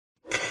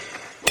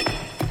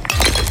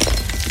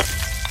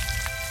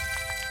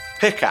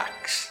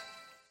Pickaxe.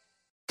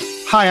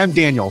 Hi, I'm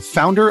Daniel,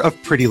 founder of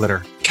Pretty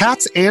Litter.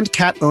 Cats and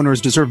cat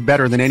owners deserve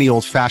better than any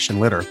old-fashioned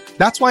litter.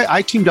 That's why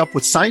I teamed up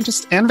with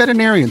scientists and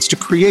veterinarians to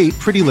create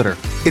Pretty Litter.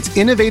 Its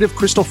innovative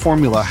crystal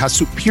formula has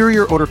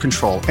superior odor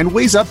control and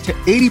weighs up to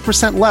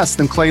 80% less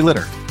than clay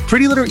litter.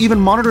 Pretty Litter even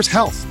monitors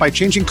health by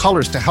changing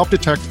colors to help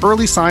detect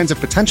early signs of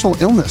potential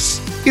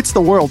illness. It's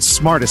the world's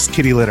smartest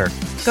kitty litter.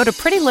 Go to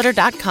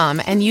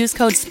prettylitter.com and use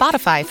code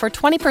SPOTIFY for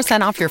 20%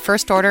 off your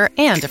first order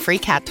and a free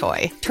cat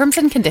toy. Terms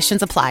and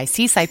conditions apply.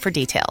 See site for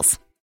details.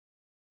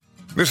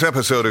 This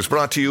episode is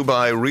brought to you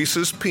by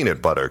Reese's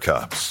Peanut Butter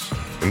Cups.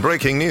 In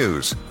breaking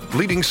news,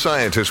 leading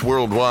scientists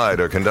worldwide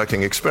are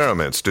conducting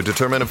experiments to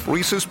determine if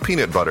Reese's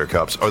Peanut Butter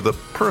Cups are the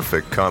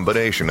perfect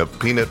combination of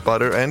peanut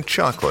butter and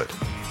chocolate.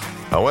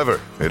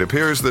 However, it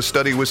appears the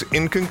study was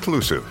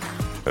inconclusive,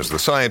 as the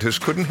scientists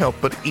couldn't help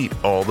but eat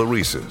all the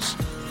Reese's.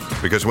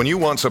 Because when you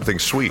want something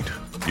sweet,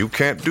 you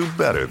can't do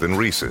better than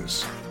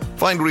Reese's.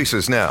 Find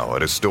Reese's now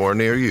at a store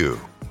near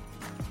you.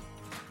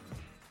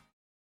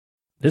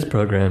 This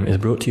program is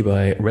brought to you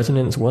by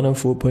Resonance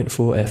 104.4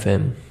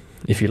 FM.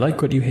 If you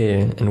like what you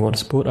hear and want to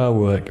support our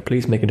work,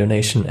 please make a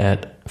donation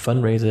at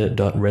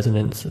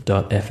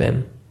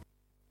fundraiser.resonance.fm.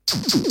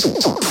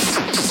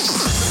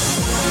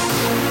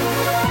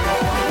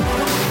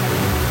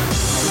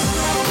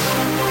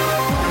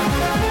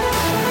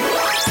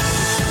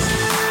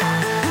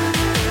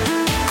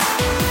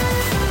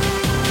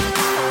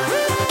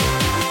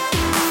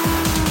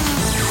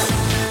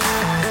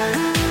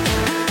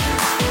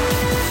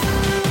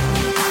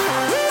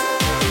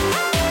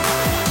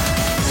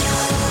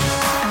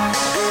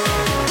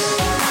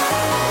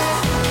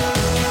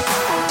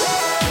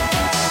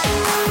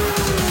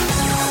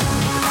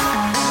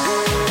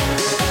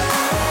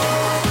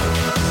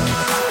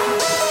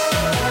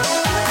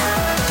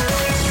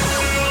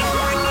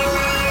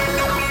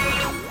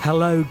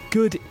 Hello,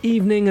 good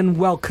evening and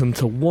welcome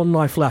to One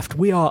Life Left.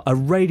 We are a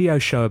radio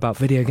show about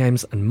video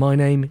games and my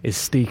name is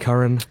Steve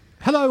Curran.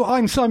 Hello,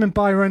 I'm Simon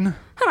Byron. And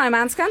I'm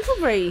Anne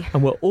Scantlebury.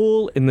 And we're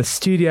all in the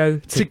studio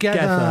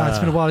together. It's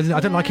been a while, isn't it? I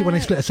don't like it when they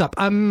split us up.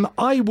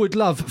 I would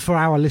love for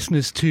our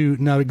listeners to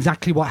know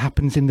exactly what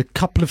happens in the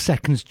couple of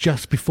seconds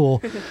just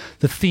before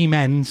the theme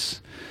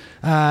ends.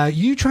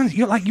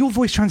 Your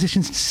voice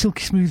transitions to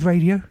silky smooth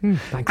radio.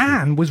 Thank you.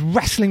 Anne was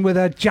wrestling with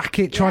her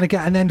jacket trying to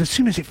get an end. As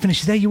soon as it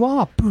finishes, there you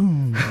are.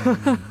 Boom.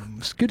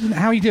 It's good, isn't it?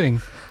 How are you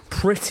doing?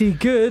 Pretty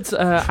good.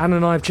 Anne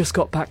and I have just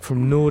got back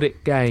from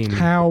Nordic Game.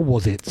 How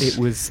was it? It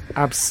was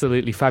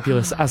absolutely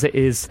fabulous, as it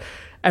is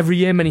every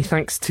year. Many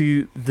thanks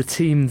to the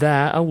team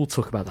there. Oh, we'll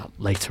talk about that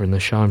later in the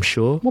show, I'm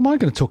sure. What am I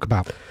going to talk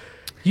about?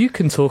 You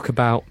can talk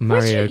about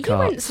Mario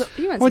Kart.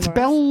 You went I went to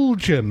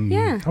Belgium.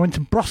 Yeah. I went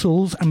to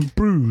Brussels and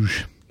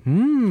Bruges.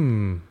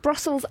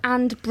 Brussels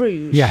and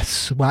Bruges.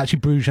 Yes. Well, actually,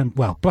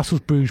 Brussels,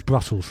 Bruges,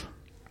 Brussels.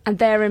 And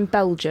they're in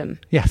Belgium.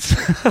 Yes.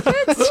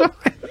 That's right.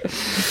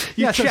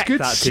 Yes, that's good.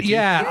 That, did you?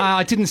 Yeah,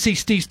 I didn't see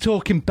Steve's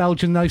talk in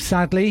Belgium, though,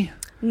 sadly.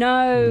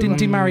 No. Didn't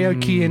do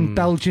karaoke in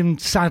Belgium,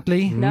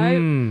 sadly.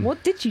 No.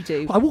 What did you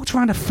do? I walked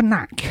around a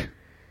Fnac.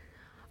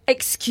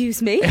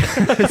 Excuse me?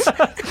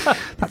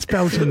 That's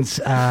Belgium's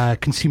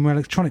consumer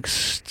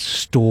electronics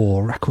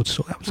store, record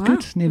store. That was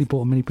good. Nearly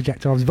bought a mini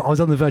projector. I was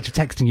on the verge of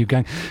texting you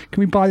going, can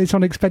we buy this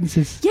on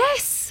expenses?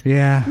 Yes.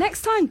 Yeah.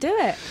 Next time, do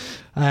it.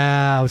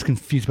 I was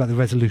confused about the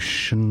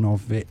resolution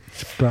of it.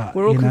 But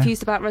we're all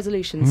confused about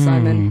resolutions,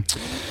 Simon.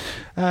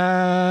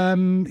 That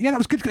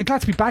was good.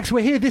 Glad to be back. So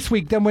we're here this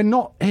week, then we're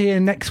not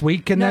here next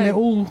week, and then it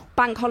all...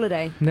 Bank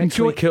holiday. Next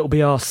week it'll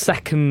be our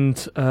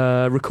second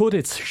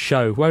recorded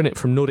show, won't it,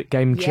 from Nordic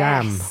Game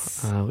Jam,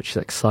 which is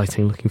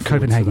exciting. Looking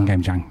forward Copenhagen to that.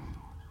 Game Jam.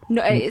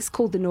 No, it's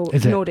called the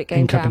Nordic Game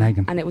in Jam.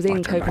 Copenhagen? And it was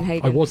in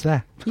Copenhagen. I was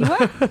there. You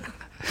were?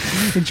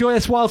 Enjoy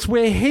us whilst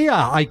we're here,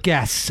 I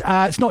guess.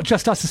 It's not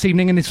just us this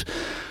evening, and it's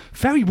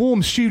very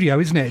warm studio,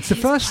 isn't it? It's the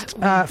first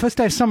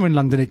day of summer in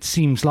London, it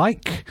seems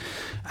like.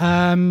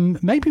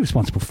 Maybe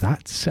responsible for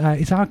that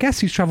is our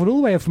guest who's travelled all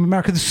the way from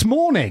America this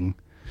morning.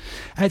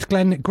 It's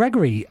Glenn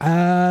Gregory,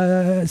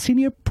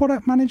 Senior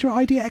Product Manager at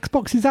ID at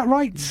Xbox, is that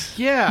right?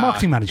 Yeah.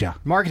 Marketing Manager.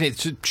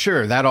 Marketing,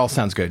 sure, that all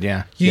sounds good,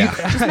 yeah.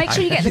 Just make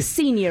sure you get the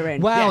senior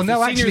in. Well, yes, no,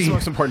 the senior actually, is the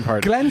most important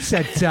part. Glenn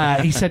said, you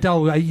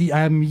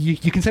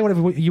can say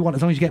whatever you want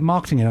as long as you get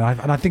marketing in.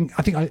 And I think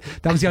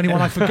that was the only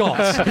one I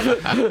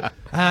forgot.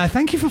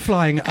 Thank you for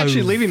flying over.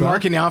 Actually, leaving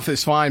marketing off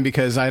is fine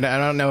because I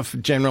don't know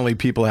if generally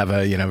people have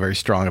a very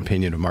strong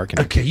opinion of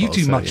marketing. Okay, people,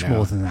 you do much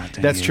more than that.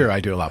 That's true. I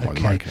do a lot more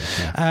than marketing.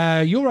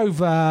 Yeah. You're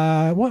over.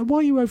 Why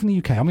are you over in the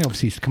UK? I mean,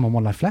 obviously, you used to come on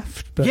One Life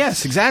Left. But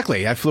yes,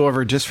 exactly. I flew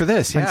over just for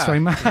this. Thanks very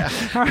much. Yeah.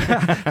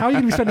 How are you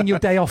going to be spending your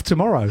day off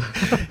tomorrow?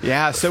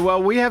 Yeah. So,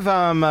 we have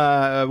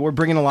we're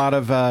bringing a lot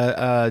of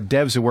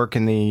devs who work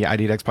in the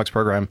ID at Xbox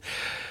program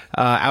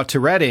out to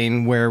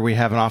Reading, where we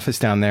have an office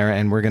down there,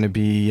 and we're going to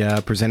be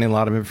presenting a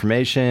lot of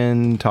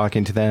information,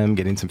 talking to them,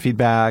 getting some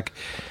feedback,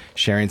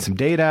 sharing some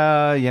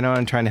data,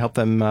 and trying to help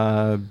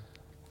them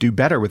do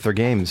better with their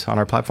games on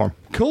our platform.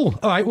 Cool.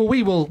 All right. Well,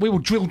 we will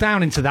drill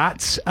down into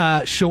that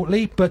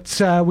shortly,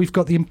 but we've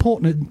got the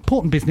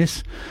important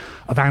business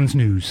of Anne's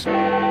news.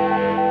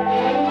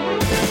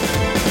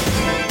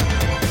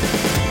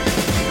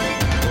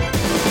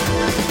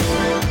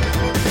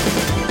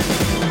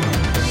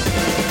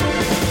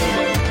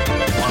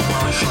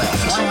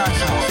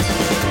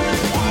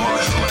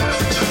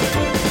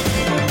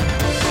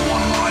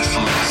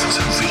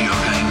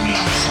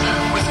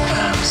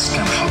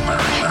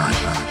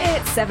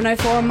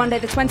 7:04 on Monday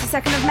the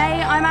 22nd of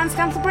May. I'm Anne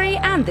Scantlebury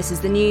and this is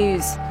the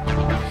news.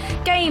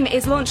 Game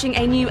is launching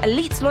a new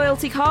Elite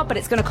loyalty card, but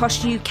it's going to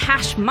cost you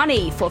cash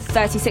money. For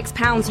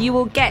 £36 you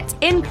will get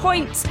in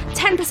points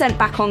 10%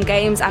 back on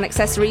games and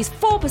accessories,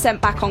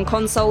 4% back on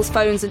consoles,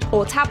 phones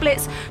or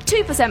tablets,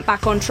 2%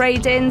 back on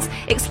trade-ins,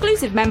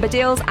 exclusive member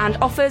deals and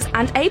offers,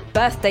 and a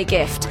birthday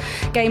gift.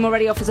 Game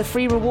already offers a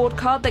free reward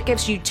card that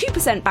gives you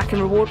 2% back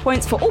in reward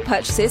points for all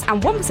purchases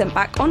and 1%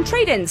 back on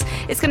trade-ins.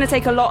 It's going to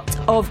take a lot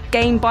of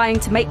game buying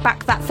to make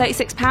back that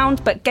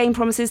 £36, but Game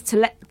promises to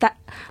let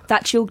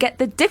that you'll get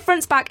the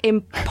difference back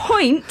in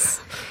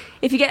points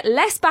if you get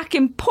less back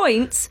in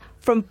points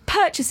from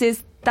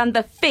purchases than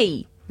the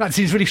fee. That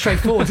seems really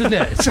straightforward, doesn't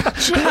it?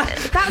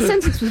 That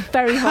sentence was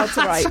very hard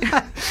to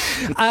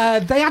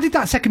write. They added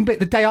that second bit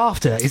the day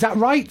after, is that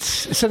right?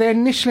 So they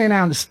initially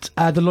announced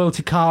the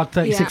loyalty card,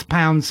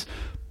 £36,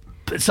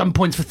 some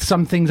points for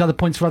some things, other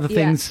points for other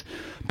things,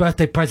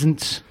 birthday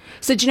presents.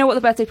 So do you know what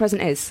the birthday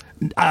present is?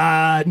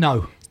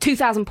 No.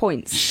 2,000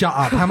 points. Shut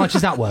up. How much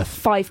is that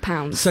worth?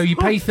 £5. So you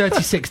pay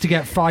 36 to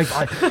get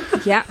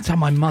 5. Yeah. Tell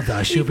my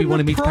mother she'll be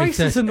wanting me to pay 30. The price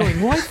is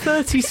annoying. Why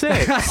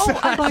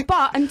 36?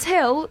 But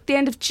until the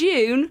end of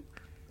June,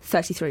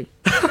 33.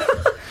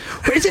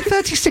 But is it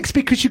 36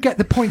 because you get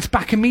the points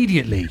back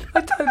immediately?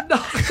 I don't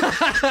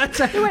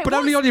know. But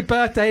only on your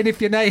birthday and if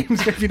your name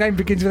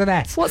begins with an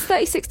S. What's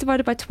 36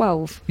 divided by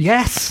 12?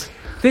 Yes.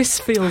 This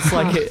feels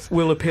like it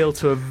will appeal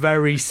to a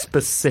very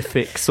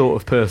specific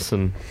sort of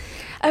person.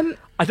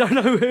 I don't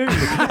know who.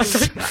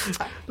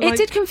 It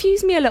did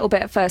confuse me a little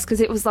bit at first because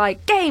it was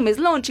like, Game is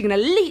launching an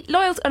Elite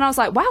loyalty, and I was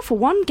like, wow, for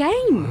one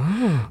game.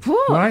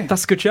 Oh, right.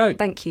 That's a good joke.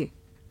 Thank you.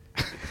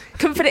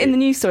 Couldn't fit it in the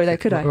news story though,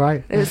 could I?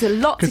 Right. There was a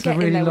lot to get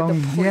really in there long,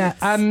 with the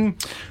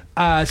points.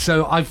 Yeah.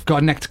 So I've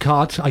got a Nectar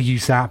card. I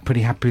use that.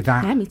 Pretty happy with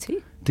that. Yeah, me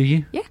too. Do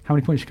you? Yeah. How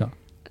many points you got?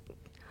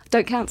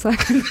 Don't count, so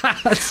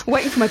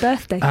waiting for my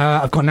birthday.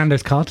 I've got a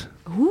Nando's card.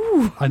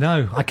 Ooh. I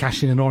know. I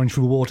cashed in an orange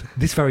reward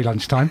this very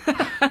lunchtime.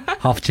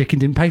 Half chicken,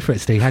 didn't pay for it,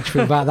 Steve. How'd you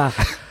feel about that?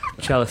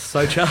 Jealous,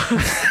 so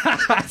jealous.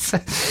 It's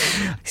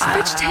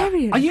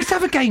vegetarian. I used to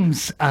have a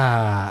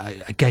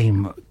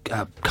game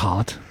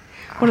card.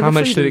 How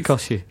much did it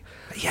cost you?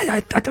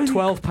 Yeah, I don't.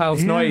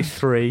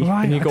 £12.93,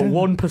 Right, and you got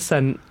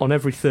 1% on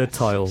every third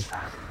tile.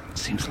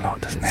 Seems a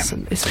lot, doesn't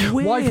it? It's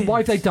weird. Why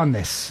have they done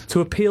this?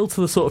 To appeal to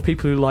the sort of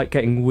people who like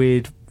getting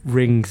weird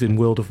rings in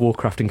World of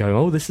Warcraft and going,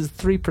 oh, this is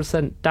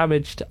 3%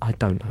 damaged. I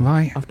don't know.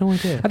 Right. I've no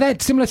idea. Are there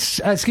similar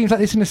schemes like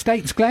this in the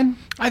States, Glenn?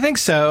 I think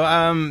so.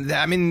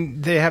 I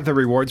mean, they have the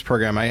rewards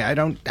program.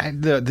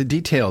 The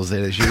details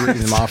as you're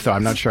reading them off, though,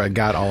 I'm not sure I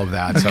got all of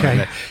that. So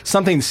Okay.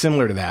 something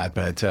similar to that,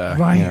 but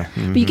right. Yeah.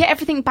 But you get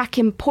everything back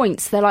in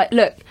points. They're like,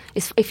 look,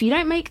 if you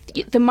don't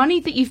make the money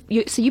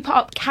that so you put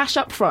up cash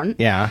up front.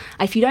 Yeah.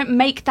 If you don't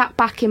make that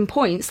back in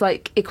points,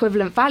 like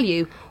equivalent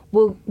value,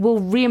 we'll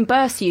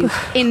reimburse you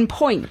in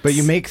points. But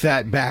you make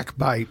that back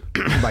by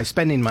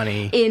spending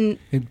money in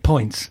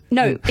points.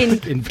 No,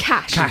 in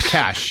cash.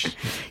 Cash.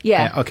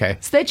 Yeah. Okay.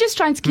 So they're just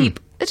trying to keep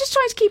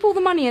all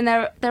the money in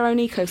their own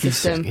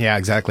ecosystem. Yeah,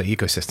 exactly.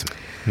 Ecosystem.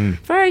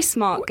 Very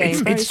smart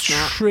game. Very It's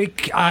smart.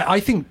 trick. I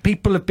think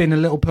people have been a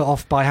little put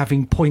off by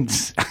having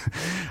points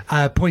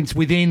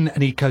within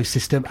an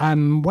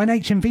ecosystem. When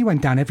HMV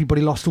went down,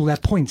 everybody lost all their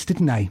points,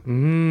 didn't they?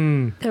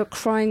 They were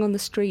crying on the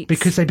streets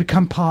Because they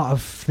become part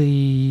of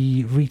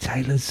the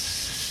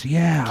retailers.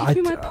 Yeah, Give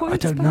me my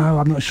points I don't back. know.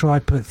 I'm not sure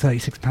I'd put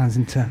 £36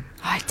 into.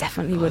 I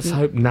definitely Let's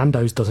wouldn't. hope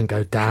Nando's doesn't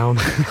go down.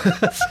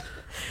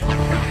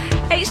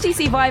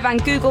 HTC Vive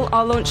and Google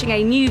are launching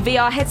a new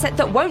VR headset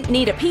that won't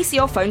need a PC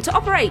or phone to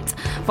operate.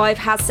 Vive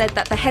has said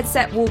that the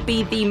headset will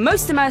be the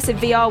most immersive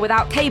VR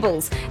without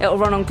cables. It will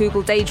run on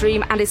Google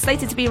Daydream and is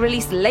slated to be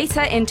released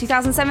later in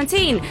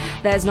 2017.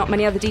 There's not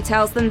many other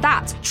details than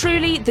that.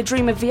 Truly, the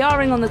dream of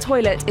VRing on the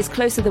toilet is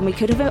closer than we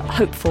could have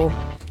hoped for.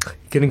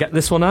 Gonna get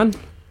this one, Anne?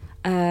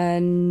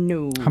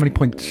 No. How many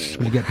points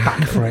will you get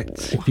back for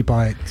it if you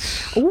buy it?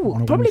 Ooh,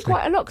 on a probably Wednesday?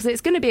 quite a lot because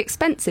it's going to be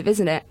expensive,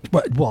 isn't it?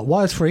 What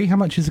wires free? How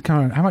much are the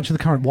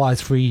current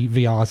wires free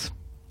VRs?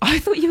 I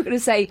thought you were going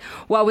to say,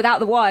 well, without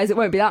the wires, it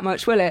won't be that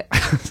much, will it?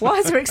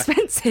 Wires are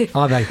expensive.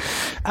 Are they?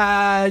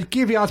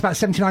 Gear VR's about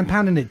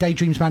 £79, isn't it?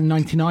 Daydream's about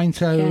 £99.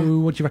 So,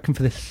 what do you reckon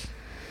for this?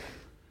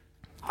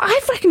 I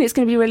reckon it's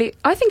going to be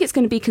I think it's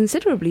going to be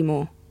considerably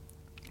more.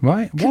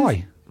 Right?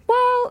 Why?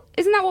 Well,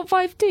 isn't that what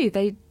Vive do?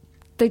 They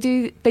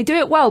do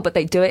it well, but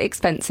they do it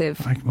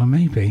expensive. Well,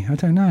 maybe. I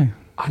don't know.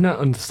 I don't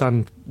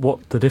understand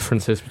what the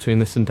difference is between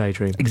this and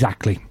Daydream.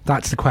 Exactly.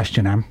 That's the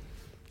question, Am.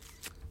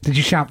 Did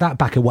you shout that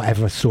back at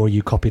whatever store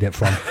you copied it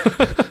from?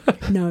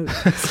 No.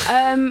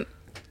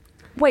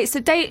 Wait, so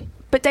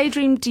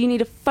Daydream, do you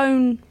need a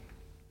phone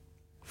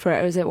for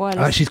it, or is it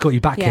wireless? She's got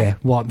you back here.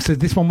 What? So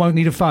this one won't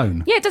need a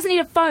phone? Yeah, it doesn't need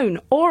a phone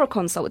or a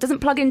console. It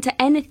doesn't plug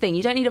into anything.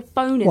 You don't need a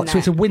phone in What? there. So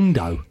it's a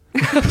window?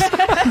 No,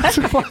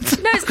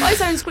 it's got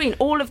its own screen.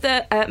 All of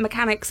the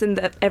mechanics and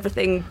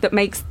everything that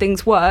makes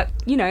things work,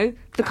 the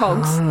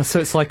cogs. So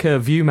it's like a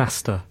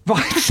Viewmaster.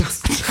 Right.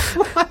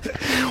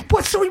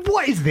 What? Sorry,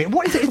 what is it?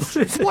 What is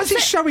it? What's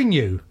it showing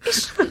you?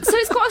 So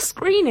it's got a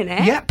screen in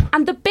it. Yep.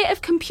 And the bit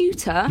of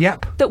computer.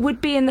 Yep. That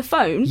would be in the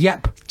phone.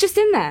 Yep. Just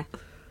in there.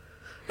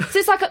 So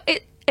it's like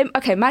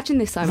okay, imagine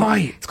this, Simon.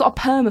 Right. It's got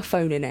a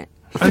permaphone in it.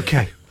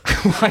 Okay.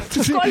 Right.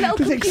 Does got a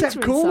little it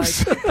accept computer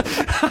calls?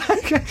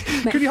 Okay.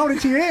 Could you hold it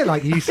to your ear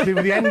like you used to do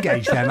with the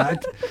N-Gage then? I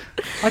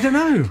don't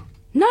know.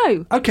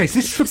 No. Okay, so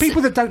this is for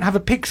people that don't have a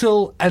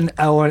Pixel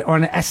or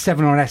an S7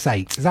 or an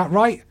S8. Is that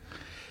right?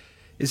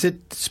 Is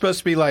it supposed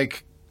to be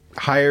like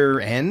higher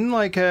end,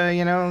 like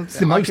It's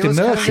the most Oculus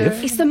kind of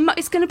immersive. thing?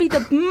 It's going to be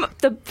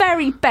the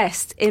very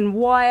best in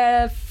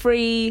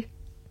wire-free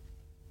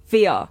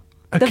VR.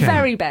 The Okay.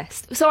 very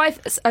best. So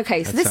this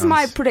is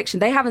my prediction.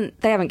 They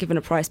haven't given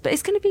a price, but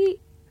it's going to be.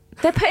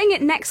 They're putting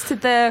it next to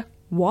the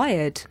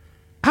wired.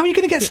 How are you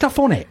going to get stuff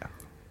on it?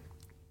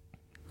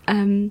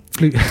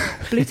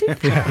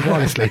 Bluetooth. Yeah,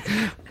 wirelessly.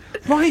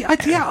 Right?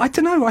 I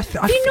don't know.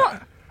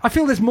 I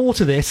feel there's more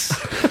to this.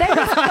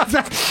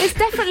 There's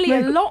definitely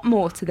a lot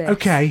more to this.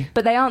 Okay.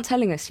 But they aren't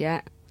telling us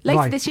yet. Later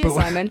Right, this year,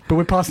 Simon. But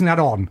we're passing that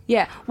on.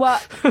 Yeah.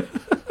 Well,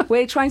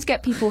 we're trying to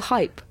get people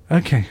hype.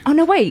 Okay. Oh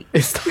no! Wait.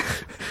 Is that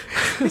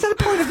the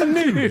point of the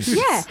news?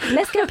 Yeah.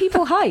 Let's get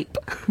people hype.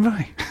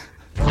 Right.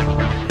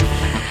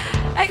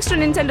 Extra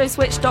Nintendo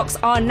Switch docks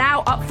are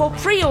now up for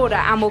pre-order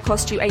and will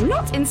cost you a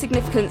not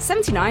insignificant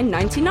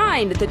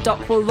 $79.99. The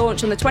dock will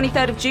launch on the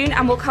 23rd of June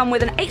and will come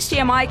with an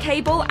HDMI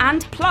cable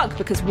and plug,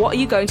 because what are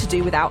you going to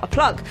do without a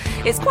plug?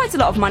 It's quite a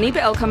lot of money, but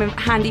it'll come in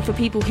handy for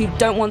people who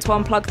don't want to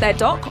unplug their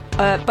dock,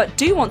 but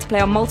do want to play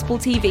on multiple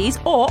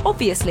TVs, or,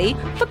 obviously,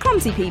 for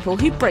clumsy people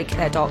who break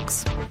their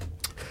docks.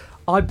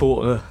 I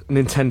bought a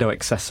Nintendo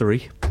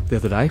accessory the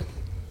other day.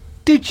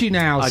 Did you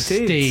now, I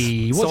did.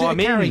 Steve? Was So it I'm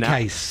a in carry now.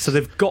 case? So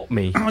they've got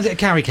me. Was it a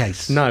carry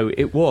case? No,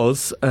 it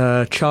was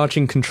a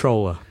charging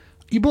controller.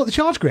 You bought the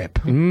charge grip?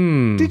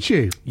 Did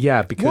you?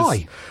 Yeah, because...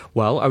 Why?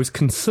 Well, I was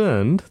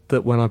concerned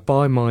that when I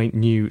buy my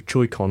new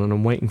Joy-Con, and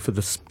I'm waiting for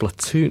the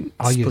Splatoon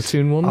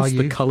ones,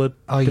 the coloured,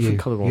 different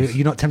coloured ones.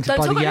 You're not tempted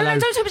by the yellow?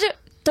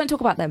 Don't talk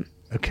about them.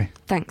 Okay.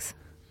 Thanks.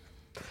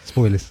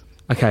 Spoilers.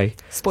 Okay.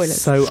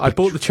 Spoilers. So I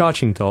bought the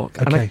charging dock,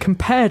 and I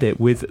compared it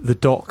with the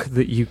dock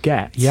that you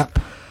get. Yep.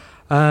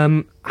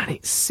 And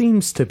it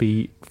seems to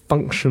be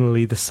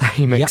functionally the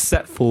same,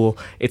 except for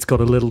it's got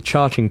a little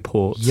charging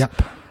port.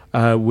 Yep.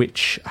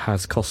 Which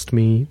has cost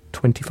me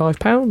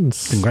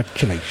 £25.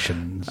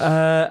 Congratulations.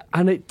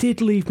 And it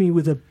did leave me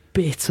with a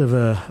bit of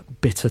a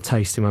bitter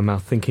taste in my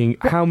mouth, thinking,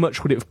 how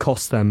much would it have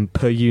cost them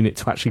per unit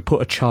to actually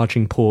put a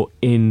charging port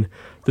in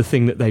the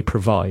thing that they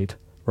provide,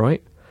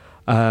 right?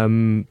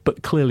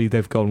 But clearly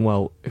they've gone,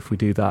 well, if we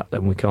do that,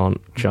 then we can't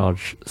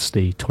charge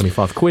Steve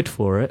 £25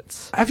 for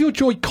it. Have your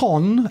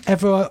Joy-Con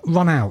ever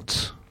run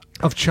out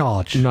of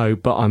charge? No,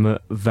 but I'm a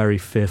very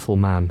fearful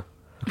man.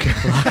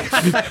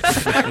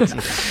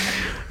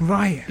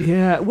 Right.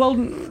 Yeah, well,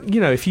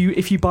 you know, if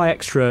you buy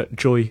extra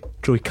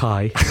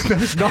Joy-Kai...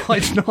 It's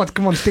not.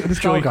 Come on, stick with the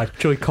style guide.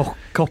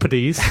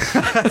 Joy-Copides.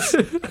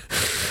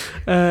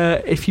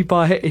 If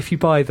you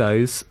buy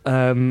those,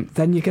 then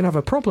you're going to have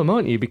a problem,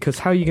 aren't you? Because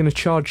how are you going to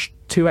charge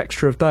 2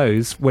 extra of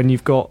those when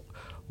you've got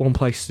one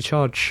place to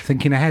charge?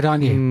 Thinking ahead,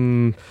 aren't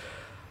you?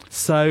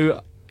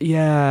 So,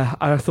 yeah,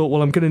 I thought,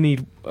 well, I'm going to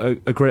need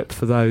a grip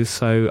for those,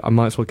 so I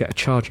might as well get a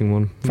charging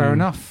one. Fair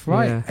enough,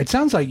 right? Yeah. It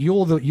sounds like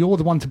you're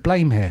the one to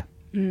blame here.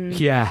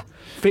 Yeah,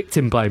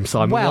 victim blame,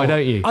 Simon. Well, why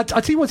don't you? I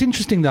tell you what's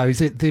interesting though is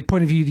that the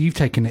point of view that you've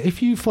taken.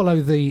 If you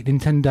follow the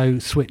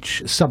Nintendo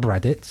Switch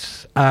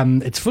subreddits,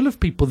 it's full of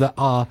people that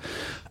are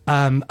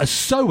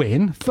so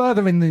in,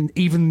 further in than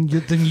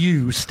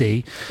you,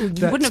 Steve. You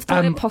wouldn't have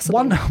thought it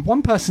possible.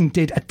 One person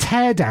did a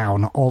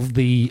teardown of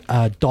the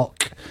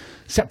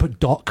separate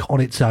dock on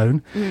its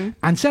own,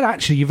 and said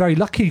actually you're very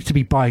lucky to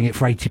be buying it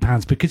for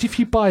 £80, because if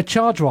you buy a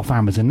charger off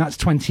Amazon, that's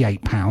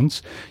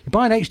 £28. You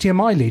buy an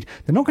HDMI lead,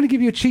 they're not going to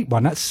give you a cheap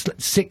one, that's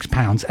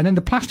 £6, and then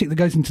the plastic that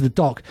goes into the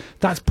dock,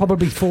 that's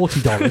probably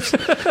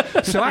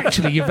 $40. So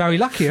actually you're very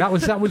lucky. That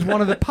was one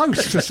of the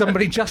posts for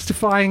somebody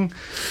justifying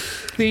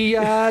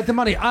the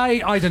money.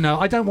 I don't know.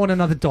 I don't want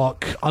another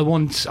dock. I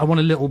want a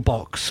little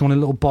box. I want a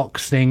little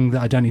box thing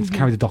that I don't need to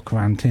carry the dock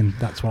around in.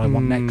 That's what I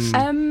want next.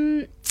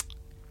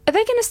 Are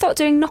they going to start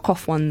doing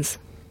knockoff ones?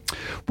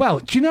 Well,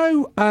 do you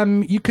know,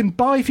 you can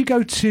buy, if you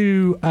go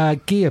to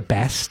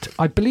GearBest,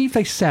 I believe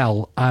they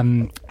sell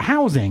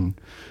housing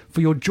for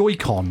your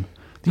Joy-Con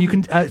that you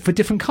can for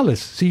different colours.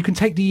 So you can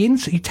take the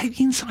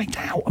inside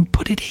out and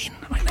put it in.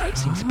 I know it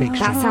seems a bit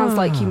That sounds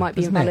like you might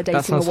be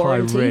invalidating a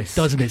warranty. High risk.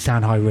 Doesn't it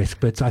sound high risk?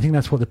 But I think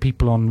that's what the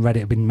people on Reddit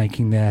have been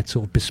making their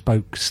sort of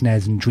bespoke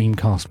SNES and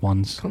Dreamcast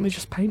ones. Can't they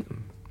just paint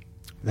them?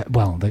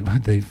 Well, they've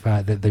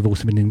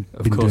also been doing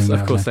that.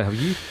 Of course they have.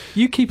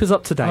 You keep us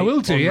up to date. I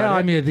will do. Yeah, Reddit.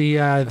 I'm here, the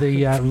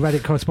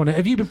Reddit correspondent.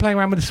 Have you been playing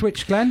around with the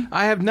Switch, Glenn?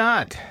 I have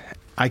not.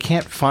 I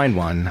can't find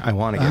one. I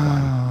want to get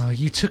one.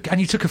 You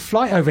took a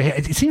flight over here.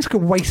 It seems like a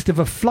waste of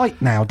a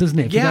flight now, doesn't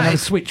it? If you don't have a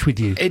Switch with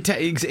you.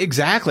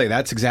 Exactly.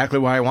 That's exactly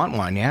why I want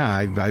one. Yeah,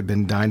 I've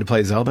been dying to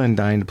play Zelda and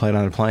dying to play it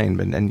on a plane.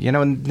 And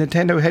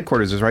Nintendo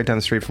headquarters is right down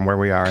the street from where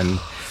we are, and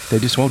they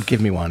just won't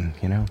give me one.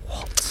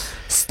 What?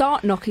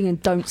 Start knocking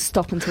and don't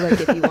stop until they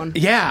give you one.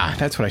 Yeah,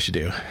 that's what I should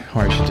do.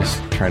 Or I should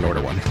just try and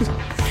order one.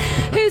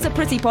 Who's a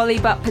pretty Polly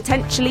but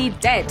potentially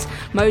dead?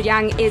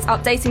 Mojang is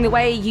updating the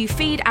way you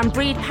feed and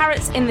breed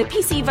parrots in the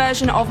PC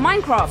version of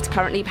Minecraft.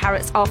 Currently,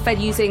 parrots are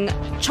fed using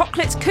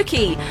chocolate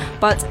cookie,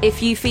 but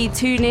if you feed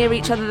two near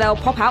each other, they'll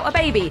pop out a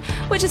baby,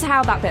 which is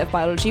how that bit of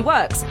biology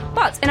works.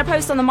 But in a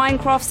post on the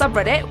Minecraft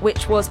subreddit,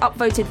 which was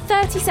upvoted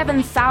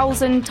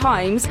 37,000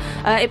 times,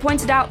 it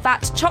pointed out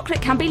that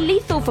chocolate can be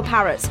lethal for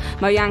parrots.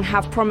 Mojang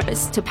have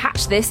promised to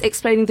patch this,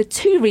 explaining the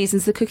two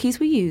reasons the cookies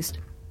were used.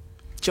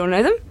 Do you want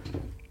to know them?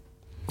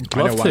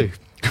 Love to.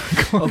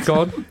 Oh,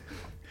 God.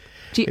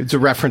 It's a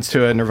reference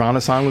to a Nirvana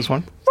song, was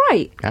one?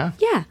 Right. Yeah.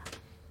 Yeah.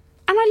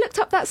 And I looked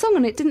up that song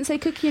and it didn't say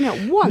cookie in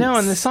it once. No,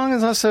 and the song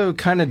is also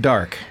kind of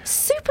dark.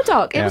 Super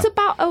dark. It was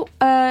about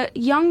a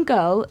young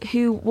girl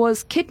who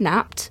was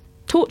kidnapped,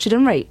 tortured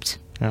and raped.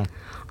 Yeah.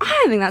 I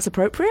don't think that's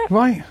appropriate.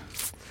 Right.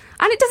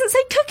 And it doesn't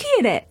say cookie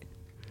in it.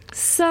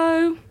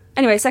 So...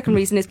 Anyway, second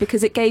reason is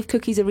because it gave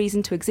cookies a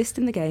reason to exist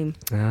in the game.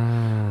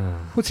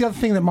 What's the other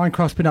thing that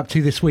Minecraft's been up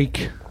to this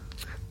week?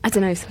 I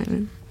don't know,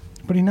 Simon.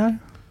 Anybody know?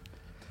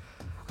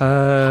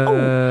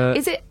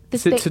 Is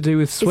it to do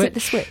with Switch? Is it the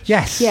Switch?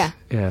 Yes. Yeah.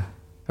 Yeah.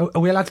 Are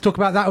we allowed to talk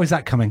about that, or is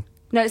that coming?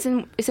 No, it's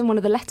in one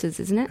of the letters,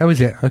 isn't it? Oh,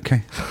 is it?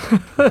 Okay.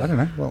 I don't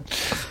know. Well,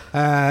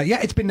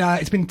 it's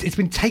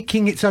been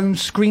taking its own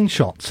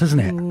screenshots,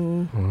 hasn't it?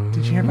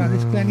 Did you hear about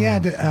this, Glenn? Yeah,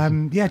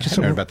 just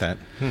sort I of heard about that.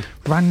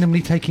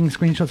 randomly taking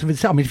screenshots of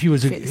itself. I mean, if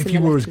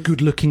you were as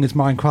good looking as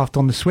Minecraft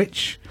on the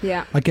Switch,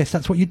 Yeah. I guess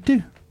that's what you'd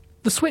do.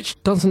 The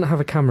Switch doesn't have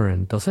a camera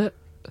in, does it?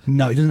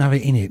 No, it doesn't have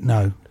it in it.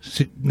 No,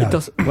 no. It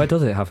does, where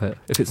does it have it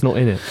if it's not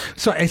in it?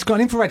 So it's got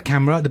an infrared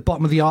camera at the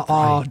bottom of the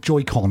R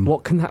Joy-Con.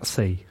 What can that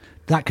see?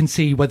 That can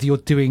see whether you're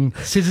doing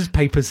scissors,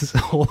 papers,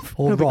 or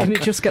No, but rock. can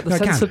it just get the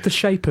sense of the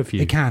shape of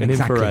you? It can, in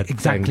exactly. infrared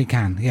Exactly thing?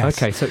 can, yes.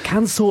 Okay, so it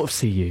can sort of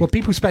see you. Well,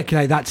 people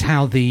speculate that's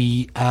how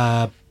the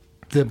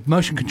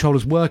motion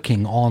controller's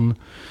working on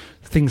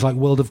things like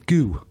World of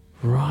Goo.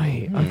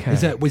 Right, okay.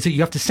 Is that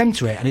you have to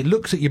centre it, and it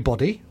looks at your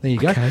body. There you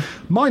go. Okay.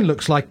 Mine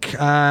looks like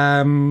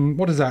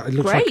what is that? It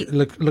looks Great.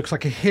 looks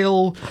like a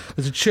hill.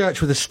 There's a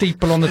church with a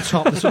steeple on the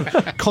top. The sort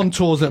of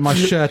contours that my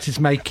shirt is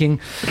making.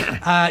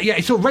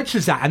 It sort of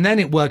registers that, and then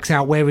it works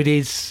out where it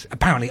is.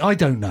 Apparently, I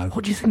don't know.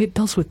 What do you think it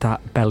does with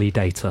that belly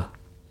data?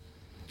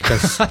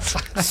 Goes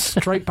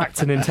straight back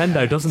to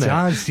Nintendo, doesn't it?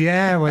 Does,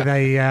 yeah, where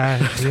they,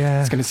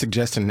 It's going to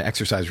suggest an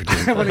exercise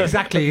routine. well,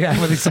 exactly, yeah.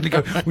 Well, they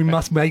suddenly go, we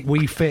must make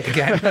Wii Fit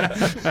again.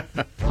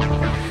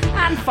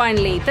 And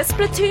finally, the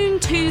Splatoon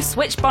 2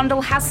 Switch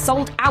bundle has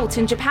sold out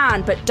in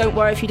Japan, but don't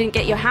worry if you didn't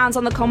get your hands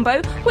on the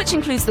combo, which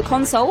includes the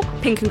console,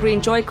 pink and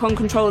green Joy-Con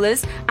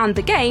controllers, and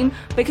the game,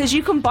 because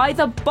you can buy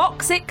the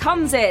box it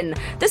comes in.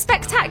 The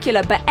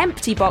spectacular but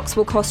empty box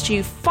will cost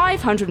you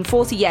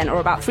 540 yen, or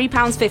about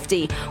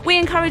 £3.50. We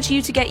encourage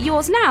you to get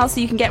yours now so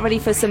you can get ready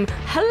for some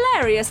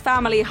hilarious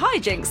family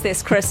hijinks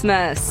this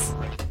Christmas.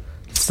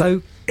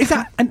 So, is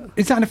that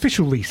an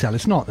official resale?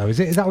 It's not, though, is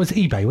it? That was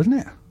eBay,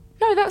 wasn't it?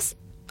 No, that's...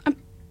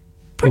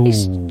 pretty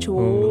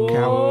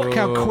sure. Look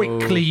how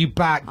quickly you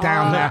back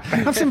down there.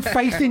 Have some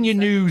faith in your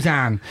news,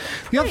 Anne.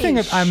 The other thing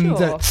Pretty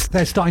that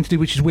they're starting to do,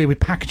 which is weird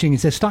with packaging,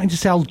 is they're starting to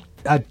sell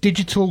a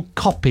digital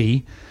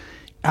copy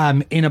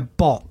in a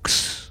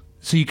box.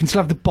 So you can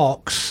still have the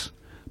box,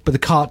 but the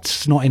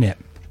card's not in it.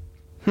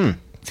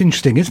 It's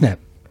interesting, isn't it?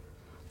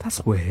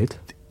 That's weird.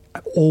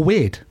 Or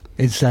weird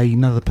is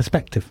another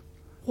perspective.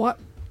 What?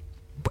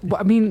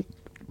 I mean,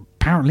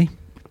 apparently.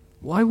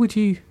 Why would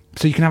you...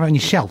 So you can have it on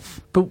your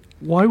shelf. But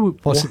why would...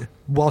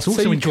 Whilst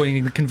also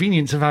enjoying the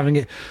convenience of having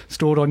it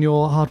stored on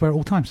your hardware at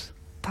all times.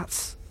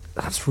 That's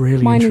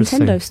really My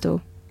interesting. Nintendo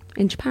store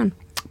in Japan.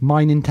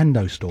 My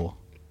Nintendo store.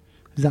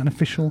 Is that an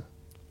official...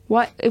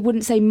 What? It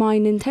wouldn't say My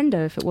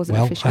Nintendo if it wasn't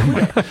official,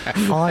 would it?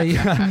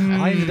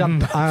 I ended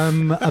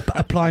up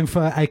applying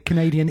for a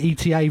Canadian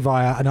ETA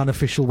via an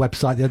unofficial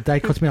website the other day.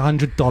 It cost me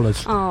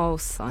 $100. Oh,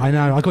 Simon. I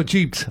know. I got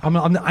duped. I'm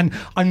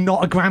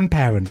not a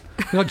grandparent.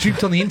 I got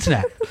duped on the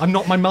internet. I'm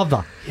not my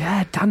mother.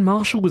 Yeah, Dan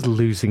Marshall was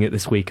losing it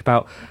this week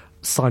about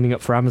signing up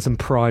for Amazon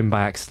Prime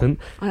by accident.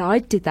 I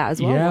did that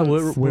as well. Yeah,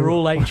 once. we're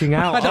all aging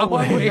out, aren't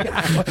we?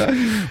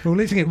 We're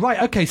all aging it.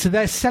 Right, okay, so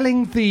they're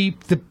selling the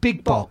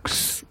big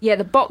box. Yeah,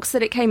 the box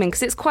that it came in,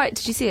 because it's quite...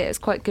 Did you see it? It's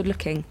quite good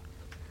looking.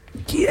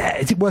 Yeah,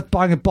 is it worth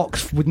buying a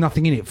box with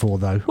nothing in it for,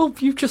 though? Well,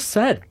 you've just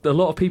said a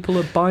lot of people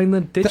are buying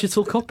the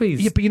digital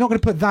copies. Yeah, but you're not going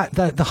to put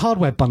the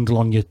hardware bundle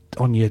on your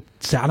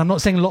set. And I'm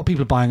not saying a lot of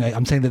people are buying it.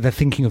 I'm saying that they're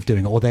thinking of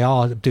doing it, or they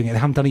are doing it. They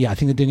haven't done it yet. I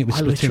think they're doing it with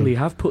Splatoon. I literally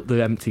have put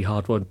the empty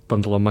hardware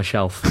bundle on my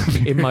shelf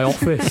in my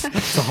office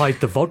to hide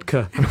the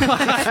vodka.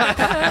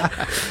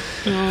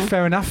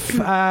 Fair enough.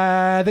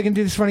 They're going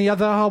to do this for any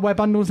other hardware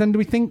bundles then, do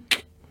we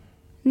think?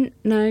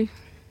 No.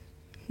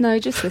 No,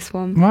 just this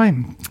one. Right.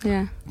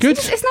 Yeah. Good.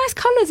 It's nice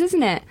colours,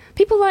 isn't it?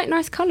 People like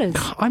nice colours.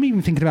 I'm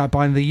even thinking about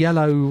buying the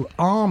yellow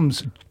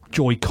arms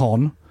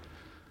Joy-Con.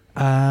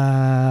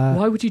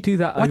 Why would you do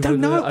that? I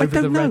don't know. I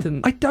don't know. Red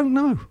and... I don't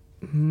know.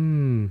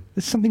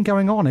 There's something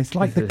going on. It's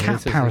like the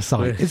cat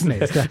parasite, isn't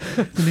it? It's the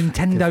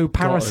Nintendo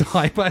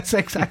parasite. That's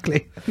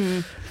exactly.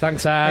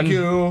 Thanks, Anne. Thank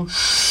you.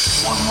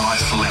 One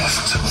Life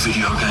Left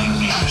video game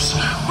news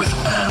with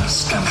Anne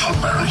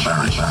Scantleberry.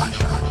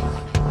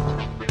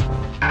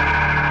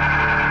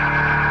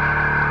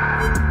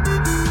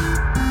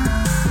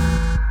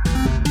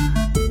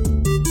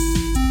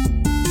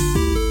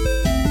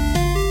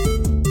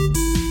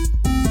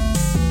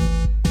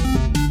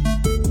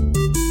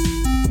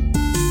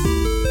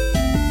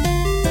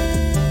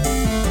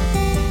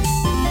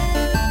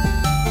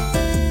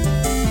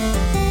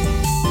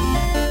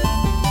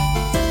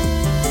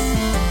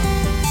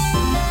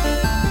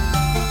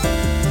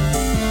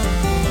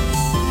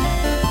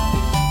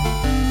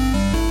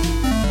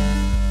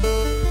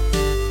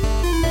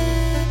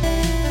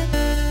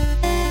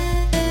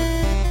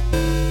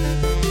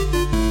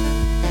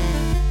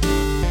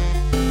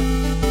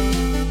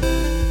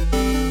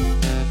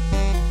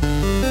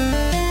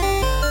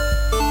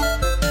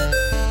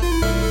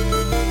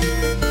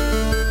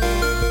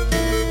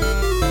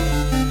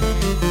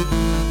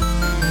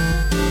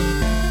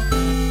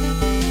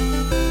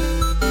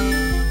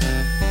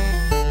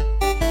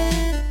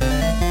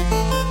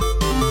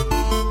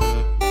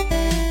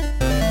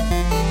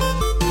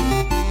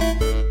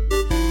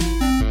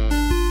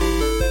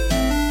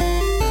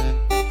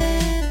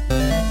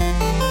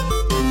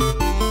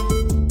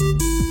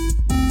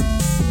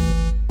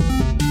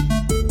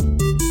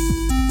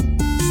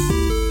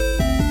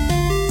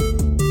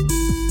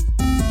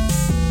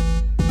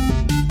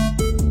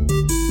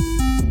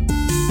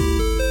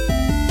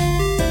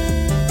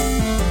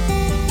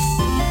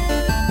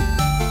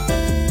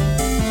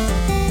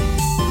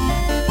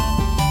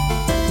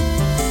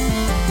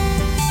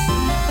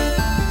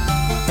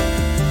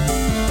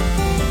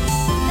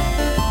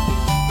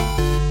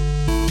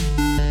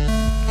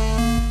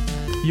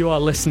 You are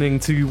listening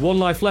to One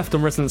Life Left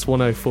on Resonance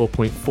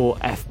 104.4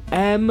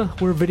 FM.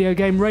 We're a video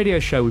game radio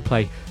show. We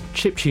play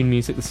chiptune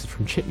music. This is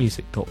from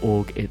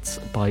chipmusic.org. It's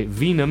by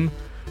Venom.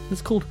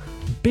 It's called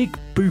Big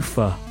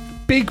Boofer.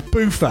 Big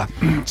Boofer.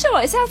 Do you know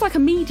what? It sounds like a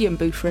medium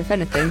boofer, if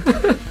anything.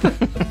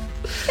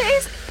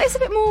 It's a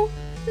bit more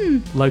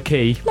Low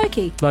key.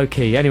 low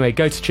key. Anyway,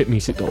 go to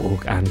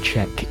chipmusic.org and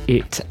check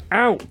it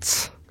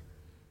out.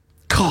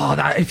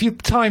 God, if you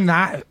timed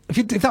that, if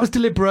that was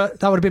deliberate,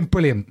 that would have been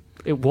brilliant.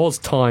 It was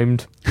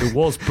timed. It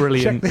was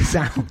brilliant. Check this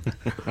out.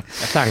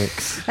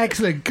 Thanks.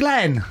 Excellent.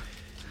 Glenn.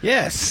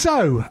 Yes.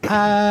 So,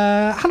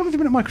 how long have you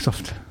been at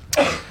Microsoft?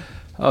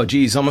 Oh,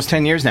 geez, almost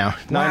 10 years now.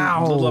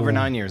 Wow. A little over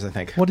 9 years, I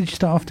think. What did you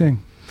start off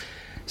doing?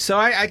 So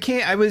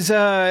I was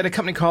at a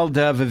company called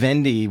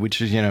Vivendi,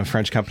 which is, a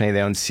French company.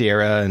 They own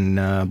Sierra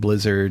and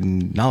Blizzard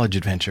and Knowledge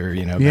Adventure,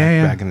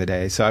 back in the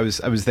day. So I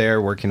was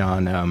there working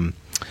on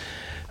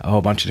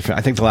a bunch of different.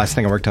 I think the last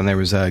thing I worked on there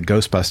was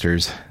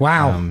Ghostbusters.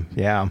 Wow.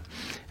 Yeah.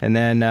 And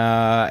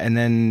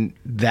then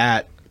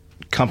that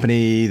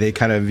company, they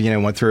kind of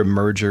went through a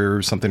merger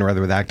or something or other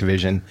with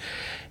Activision,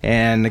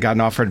 and I got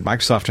an offer at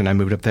Microsoft, and I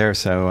moved up there.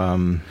 So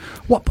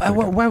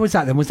where was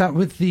that then? Was that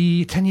with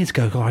the 10 years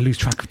ago? God, I lose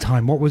track of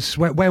time.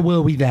 Where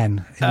were we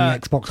then in the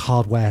Xbox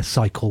hardware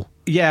cycle?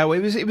 Yeah, it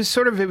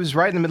was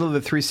right in the middle of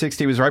the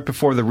 360. It was right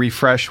before the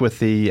refresh with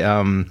the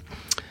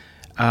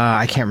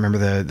I can't remember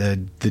the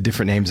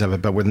different names of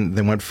it, but when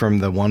they went from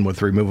the one with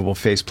the removable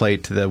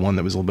faceplate to the one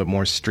that was a little bit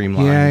more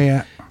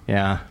streamlined.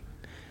 Yeah.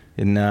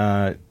 And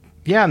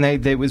and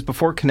it was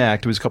before Kinect.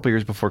 It was a couple of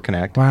years before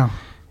Kinect. Wow.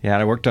 Yeah,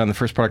 and the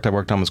first product I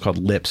worked on was called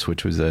Lips,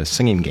 which was a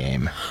singing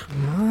game.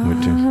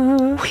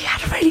 We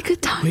had a really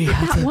good time with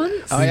that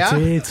once. We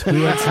did.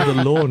 We went to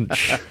the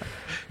launch.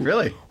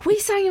 Really? We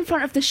sang in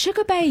front of the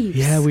Sugar Babes.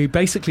 Yeah, we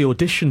basically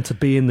auditioned to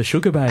be in the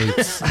Sugar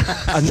Babes,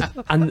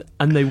 and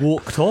they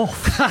walked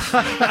off.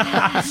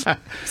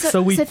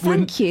 So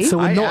thank you. So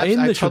we're not in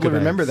the I Sugar totally Babes.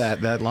 remember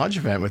that launch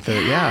event with the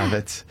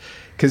that's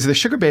because the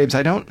Sugar Babes.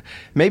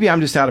 Maybe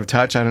I'm just out of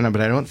touch. I don't know,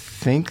 but I don't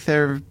think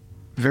they're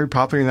very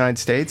popular in the United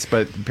States.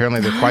 But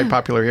apparently they're quite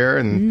popular here,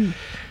 and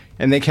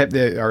they kept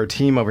our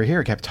team over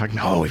here kept talking.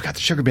 Oh, we've got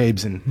the Sugar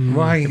Babes, and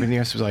everything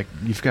else was like,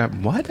 you've got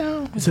what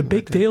now? It's a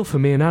big deal for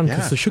me and Anne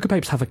because the Sugar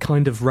Babes have a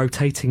kind of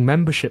rotating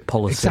membership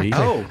policy. Exactly.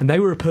 Oh. And they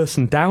were a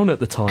person down at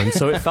the time,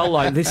 so it felt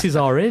like this is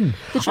our in.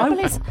 The trouble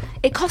is,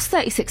 it costs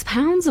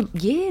 £36 a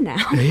year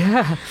now.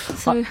 Yeah.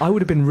 So- I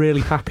would have been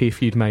really happy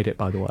if you'd made it,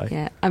 by the way.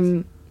 Yeah.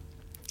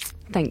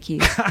 Thank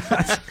you.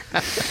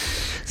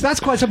 So that's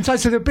quite some time.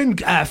 So there have been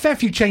a fair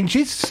few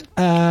changes.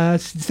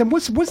 Since then,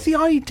 was the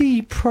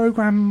ID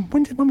program,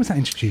 when was that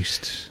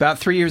introduced? About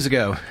 3 years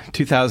ago,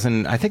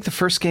 2000. I think the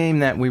first game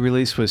that we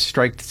released was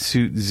Strike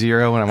Suit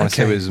Zero, and I want to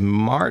say it was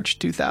March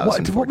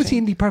 2000. What was the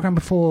indie program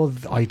before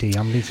the ID?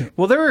 I'm losing.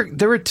 Well,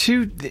 there were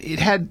two. It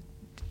had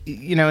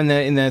in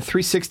the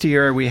 360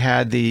 era, we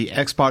had the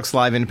Xbox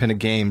Live Independent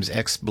Games,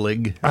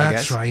 XBlig.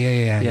 That's right.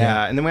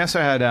 Yeah. And then we also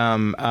had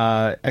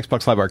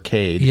Xbox Live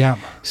Arcade. Yeah.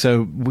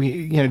 So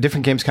we,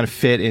 different games kind of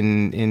fit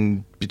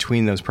in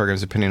between those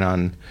programs depending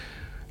on,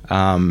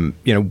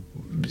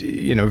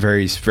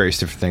 various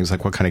different things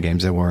like what kind of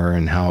games they were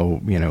and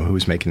how, who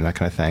was making that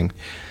kind of thing.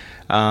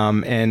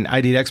 And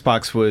ID at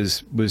Xbox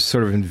was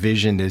sort of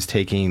envisioned as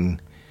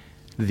taking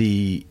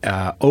the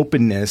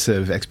openness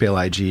of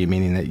XBLIG,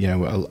 meaning that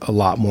a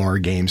lot more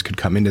games could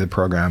come into the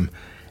program,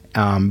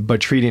 but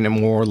treating it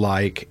more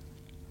like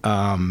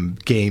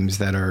games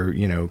that are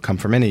come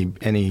from any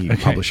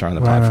publisher on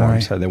the platform.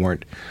 Right. So they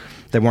weren't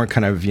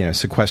kind of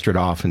sequestered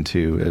off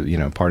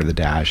into part of the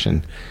dash.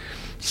 And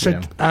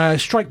so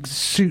Strike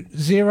Suit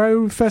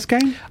Zero first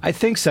game? I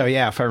think so.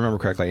 Yeah, if I remember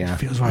correctly. Yeah,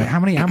 feels right. How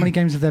many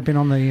games have there been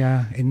on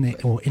the in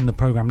the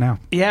program now?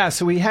 Yeah,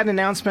 so we had an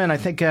announcement I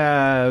think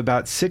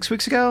about 6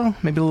 weeks ago,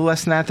 maybe a little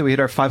less than that we hit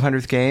our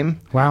 500th game.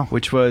 Wow,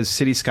 which was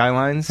City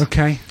Skylines.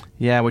 Okay.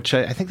 Yeah, which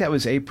I think that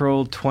was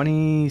April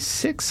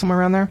 26th, somewhere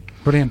around there.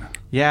 Brilliant.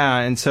 Yeah,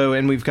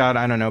 and we've got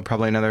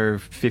probably another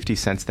 50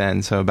 since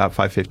then, so about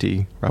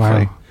 550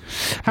 roughly. Wow.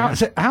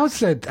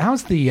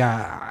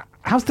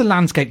 How's the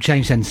landscape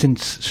changed then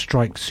since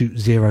Strike Suit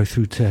Zero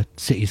through to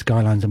City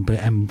Skylines and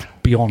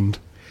beyond?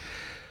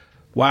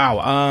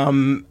 Wow.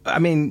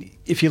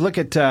 If you look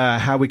at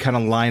how we kind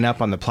of line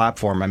up on the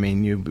platform,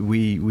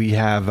 we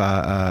have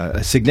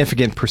a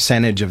significant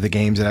percentage of the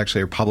games that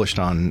actually are published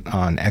on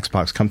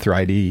Xbox come through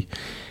ID.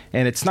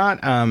 And it's not,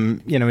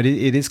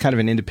 it is kind of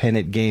an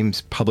independent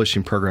games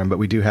publishing program, but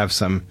we do have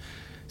some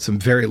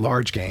very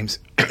large games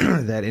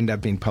that end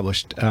up being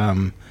published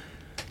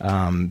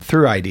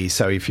through ID.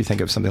 So if you think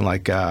of something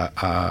like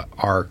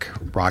Ark,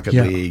 Rocket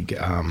League,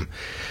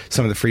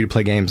 some of the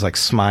free-to-play games like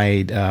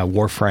Smite,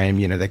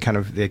 Warframe,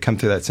 they come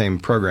through that same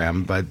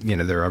program, but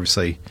they're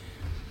obviously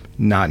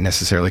not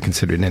necessarily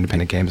considered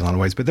independent games in a lot of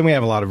ways. But then we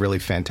have a lot of really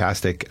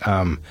fantastic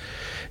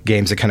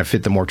games that kind of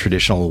fit the more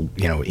traditional,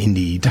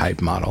 indie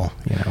type model,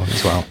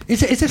 as well. Is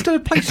there still a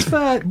place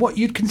for what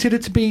you'd consider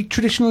to be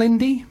traditional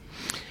indie?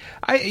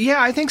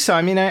 I think so.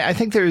 I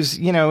think there's,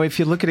 if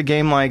you look at a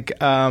game like,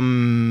 Goat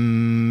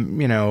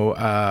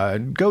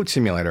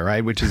Simulator,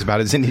 right, which is about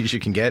as indie as you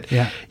can get.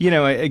 Yeah.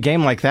 A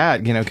game like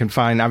that, can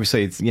find,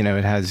 obviously, it's,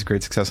 it has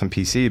great success on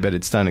PC, but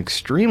it's done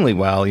extremely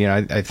well.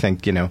 I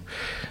think, Double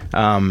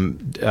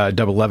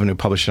 11, who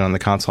published it on the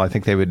console, I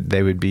think they would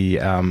be,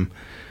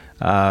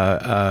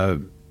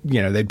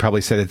 they'd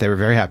probably say that they were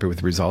very happy with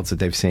the results that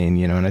they've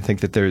seen, and I think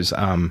that there's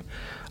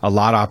a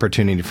lot of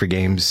opportunity for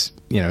games,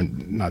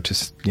 not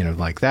just,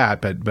 like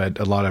that, but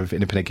a lot of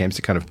independent games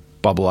to kind of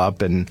bubble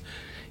up and,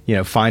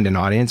 find an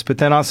audience. But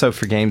then also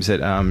for games that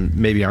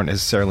maybe aren't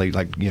necessarily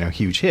like,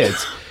 huge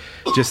hits,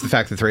 just the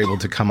fact that they're able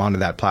to come onto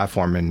that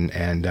platform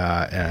and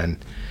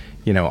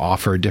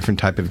offer a different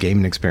type of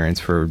gaming experience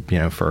for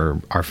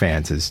our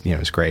fans is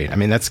great.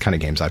 That's the kind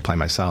of games I play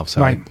myself,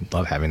 so right. I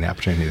love having the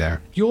opportunity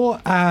there.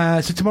 You're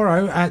so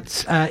tomorrow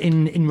at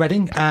in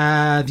Reading,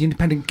 the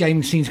independent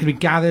game scene is going to be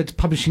gathered,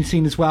 publishing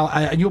scene as well,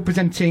 and you're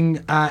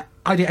presenting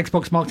ID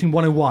Xbox Marketing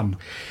 101.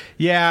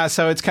 Yeah,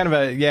 so it's kind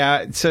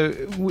of so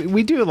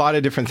we do a lot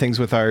of different things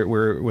with our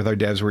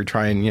devs. We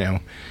try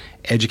and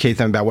educate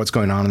them about what's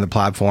going on in the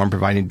platform,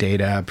 providing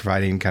data,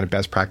 providing kind of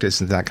best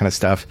practice and that kind of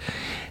stuff.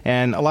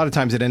 And a lot of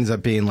times it ends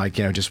up being like,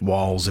 just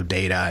walls of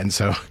data. And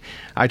so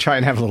I try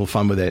and have a little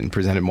fun with it and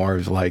present it more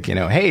as like,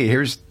 hey,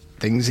 here's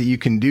things that you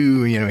can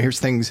do, here's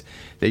things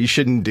that you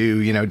shouldn't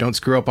do, don't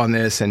screw up on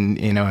this, and,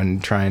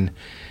 and try and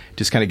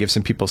just kind of give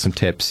some people some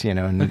tips,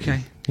 and okay.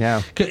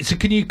 Yeah. So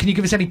can you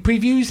give us any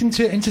previews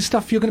into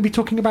stuff you're going to be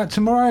talking about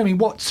tomorrow?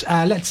 What's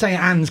let's say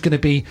Anne's going to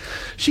be?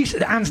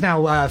 Anne's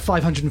now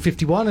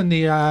 551 in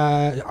the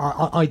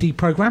ID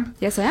program.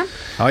 Yes, I am.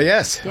 Oh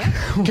yes. Yeah.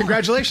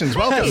 Congratulations.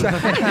 Welcome.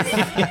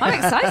 I'm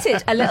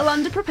excited. A little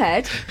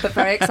underprepared, but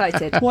very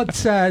excited.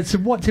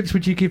 What tips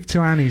would you give to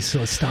Anne who's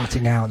sort of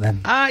starting out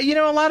then? A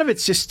lot of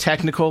it's just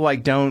technical.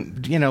 Like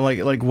don't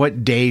like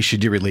what day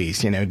should you release?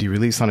 Do you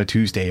release on a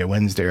Tuesday, a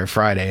Wednesday, or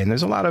Friday? And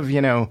there's a lot of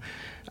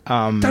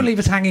don't leave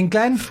us hanging,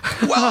 Glenn.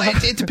 Well,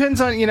 it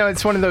depends on,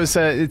 it's one of those,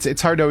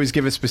 it's hard to always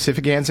give a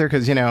specific answer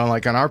because,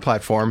 like on our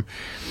platform,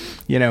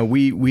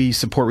 we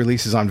support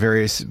releases on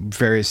various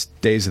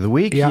days of the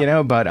week,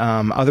 but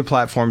other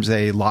platforms,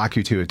 they lock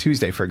you to a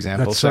Tuesday, for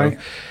example. That's right.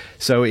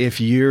 So if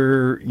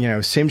you're,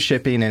 sim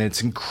shipping and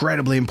it's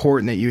incredibly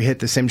important that you hit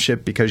the sim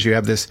ship because you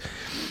have this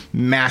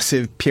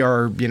massive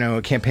PR,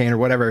 campaign or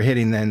whatever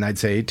hitting, then I'd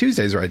say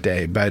Tuesday's the right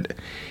day. But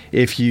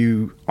if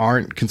you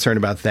aren't concerned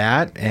about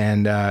that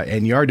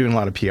and you are doing a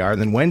lot of PR,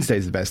 then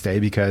Wednesday's the best day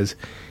because,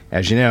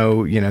 as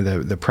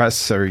the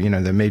press or,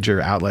 the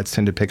major outlets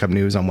tend to pick up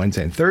news on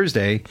Wednesday and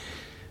Thursday,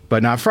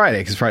 but not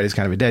Friday because Friday's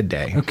kind of a dead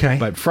day. Okay.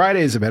 But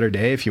Friday is a better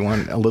day if you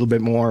want a little bit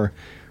more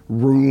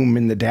room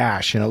in the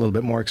dash and a little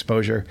bit more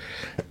exposure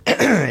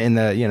in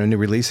the, new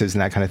releases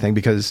and that kind of thing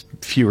because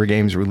fewer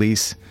games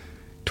release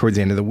towards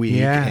the end of the week.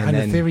 Yeah, and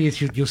then, the theory is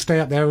you'll stay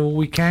up there all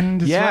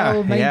weekend as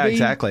well, maybe? Yeah,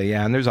 exactly.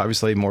 Yeah, and there's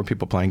obviously more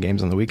people playing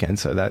games on the weekend,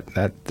 so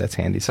that's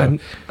handy. So, and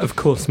of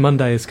course,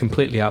 Monday is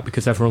completely out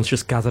because everyone's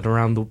just gathered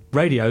around the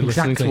radio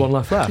listening to One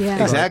Life Left.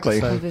 Yeah, exactly.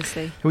 So.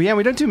 Obviously. Well, yeah,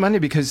 we don't do Monday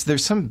because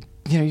there's some.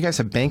 You guys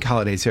have bank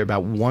holidays here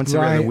about once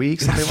every other week,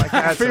 something like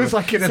that. Feels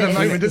like it at the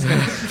moment, doesn't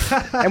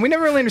it? And we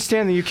never really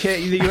understand the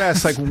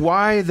US, like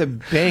why the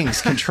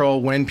banks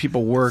control when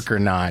people work or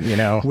not.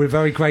 We're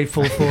very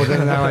grateful for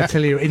them now. I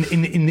tell you,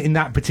 in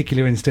that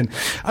particular instant.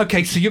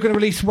 Okay, so you're going to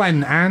release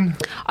when, Anne?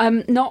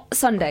 Not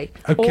Sunday.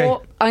 Okay.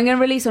 Or I'm going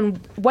to release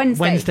on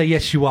Wednesday. Wednesday,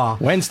 yes, you are.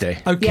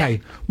 Wednesday.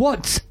 Okay.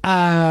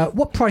 Yeah.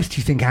 What price do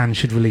you think Anne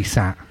should release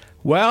at?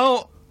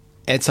 Well,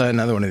 it's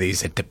another one of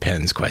these "it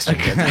depends"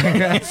 questions.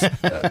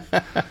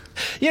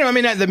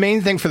 The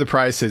main thing for the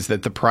price is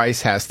that the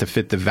price has to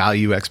fit the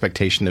value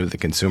expectation of the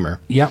consumer.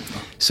 Yep.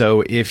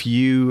 So if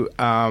you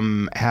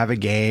have a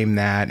game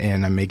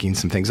and I'm making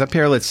some things up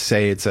here, let's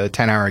say it's a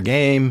 10-hour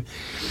game.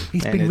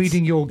 He's been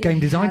reading your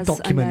game design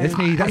document, isn't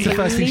he? That's the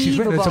first thing she's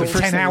written. It's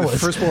 10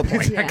 hours. First bullet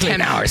point.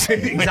 10 hours.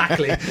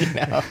 Exactly.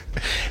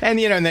 And,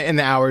 in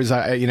the hours,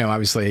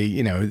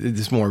 obviously,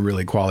 there's more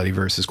really quality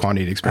versus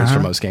quantity experience for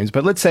most games.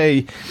 But let's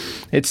say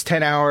it's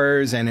 10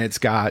 hours and it's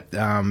got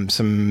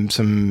some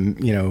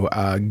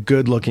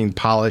good-looking,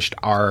 polished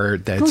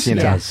art that's,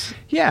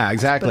 Yeah,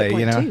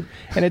 exactly, And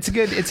it's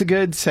a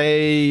good,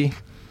 say,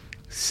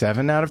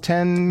 7 out of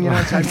 10,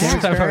 type game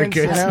experience. Very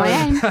good. That's my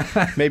aim.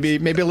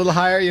 maybe a little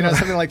higher,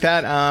 something like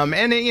that.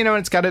 And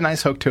it's got a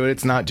nice hook to it.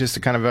 It's not just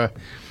a kind of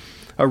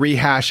a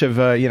rehash of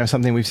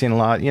something we've seen a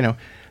lot.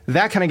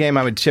 That kind of game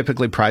I would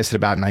typically price at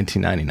about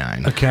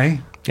 $19.99.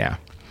 Okay. Yeah.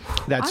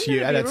 That's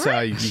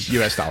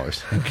US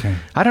dollars. Okay.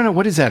 I don't know,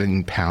 what is that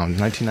in pounds?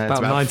 About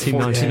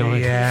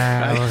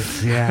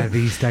 $19.99. Yeah,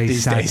 these days.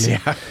 These sadly. days,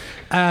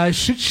 yeah.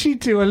 Should she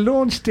do a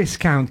launch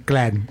discount,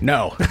 Glenn?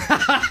 No.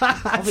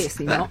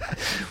 Obviously not.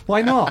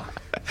 Why not?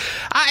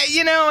 I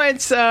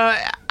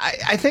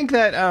think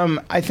that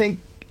I think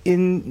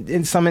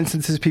in some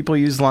instances people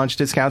use launch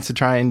discounts to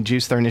try and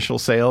juice their initial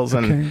sales,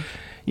 and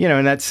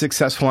and that's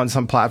successful on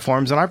some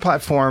platforms. On our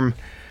platform,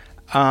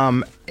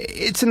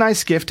 it's a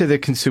nice gift to the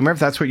consumer if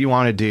that's what you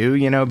want to do,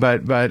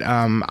 but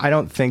I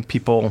don't think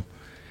people,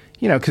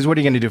 because what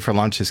are you going to do for a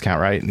launch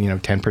discount, right?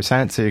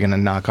 10%, so you're going to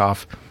knock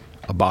off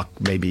 $1,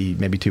 maybe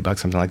 $2,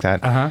 something like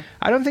that.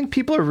 I don't think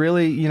people are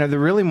really, they're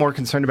really more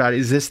concerned about,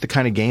 is this the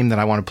kind of game that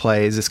I want to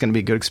play? Is this going to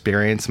be a good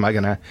experience? Am I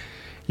going to,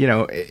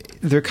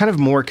 they're kind of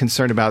more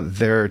concerned about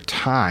their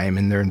time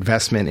and their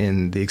investment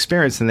in the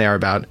experience than they are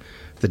about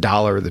the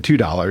 $1 or the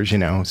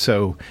 $2,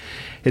 So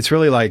it's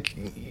really like,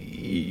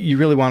 you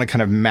really want to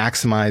kind of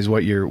maximize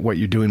what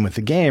you're doing with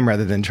the game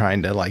rather than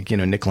trying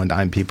to nickel and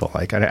dime people.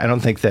 Like I don't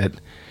think that,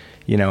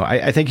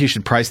 I think you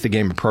should price the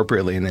game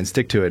appropriately and then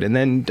stick to it and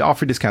then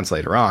offer discounts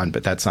later on,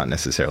 but that's not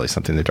necessarily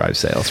something that drives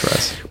sales for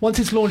us. Once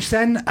it's launched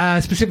then,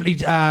 specifically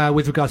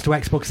with regards to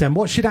Xbox then,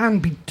 what should Anne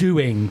be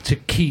doing to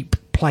keep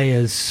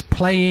players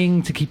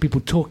playing, to keep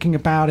people talking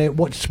about it?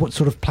 What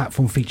sort of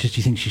platform features do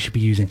you think she should be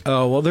using?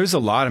 Oh, well, there's a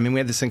lot. I mean,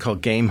 we have this thing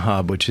called Game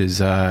Hub, which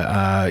is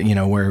where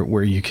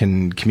you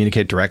can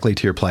communicate directly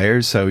to your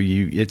players. So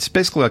it's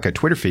basically like a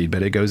Twitter feed,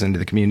 but it goes into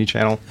the community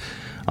channel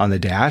on the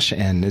dash,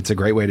 and it's a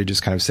great way to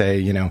just kind of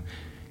say,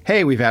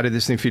 hey, we've added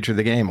this new feature to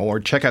the game, or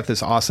check out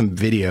this awesome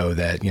video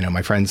that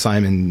my friend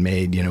Simon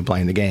made,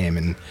 playing the game,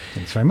 and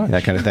thanks very much,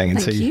 that kind of thing.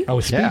 And Thank you.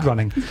 Speed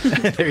running.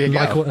 There you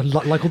go.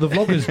 Like all the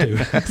vloggers do.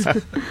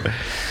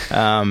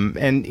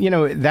 And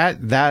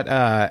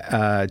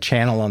that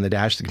channel on the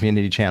dash, the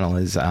community channel,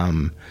 is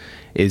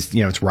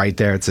it's right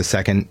there. It's a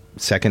second.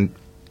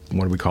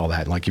 What do we call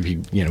that? Like if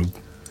you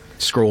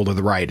scroll to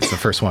the right, it's the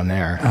first one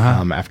there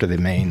after the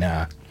main.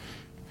 I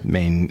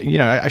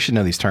should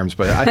know these terms,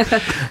 but a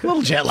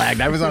little jet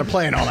lagged. I was on a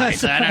plane all night.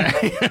 So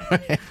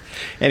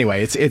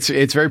anyway,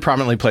 it's very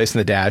prominently placed in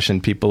the dash,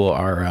 and people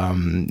are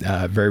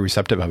very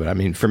receptive of it. I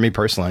mean, for me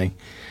personally,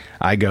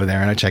 I go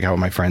there and I check out what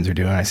my friends are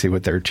doing. I see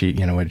what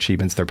what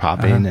achievements they're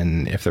popping,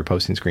 and if they're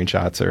posting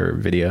screenshots or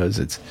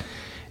videos.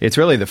 It's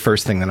really the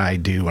first thing that I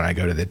do when I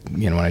go to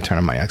when I turn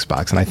on my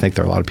Xbox, and I think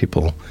there are a lot of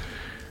people.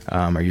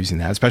 Are using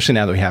that, especially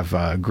now that we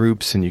have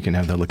groups, and you can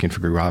have the looking for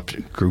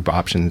group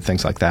option and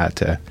things like that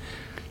to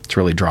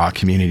really draw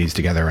communities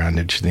together around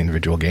each of the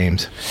individual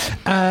games.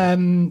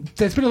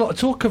 There's been a lot of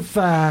talk of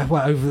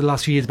over the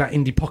last few years about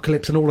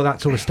Indiepocalypse and all of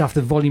that sort of stuff.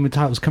 The volume of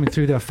titles coming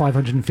through, there are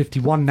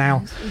 551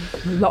 now.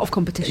 A lot of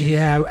competition.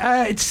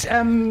 Yeah, it's.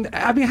 I mean,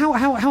 how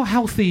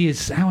healthy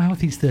is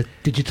the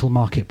digital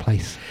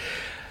marketplace?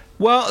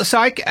 Well, so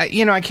I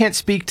can't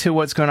speak to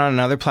what's going on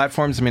other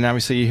platforms. I mean,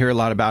 obviously you hear a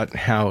lot about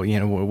how,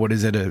 what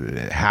is it,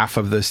 half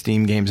of the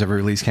Steam games ever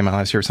released came out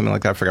last year or something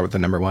like that. I forgot what the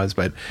number was.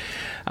 But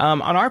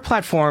on our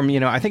platform,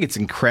 I think it's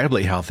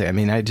incredibly healthy. I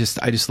mean, I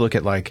just look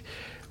at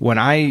when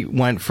I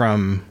went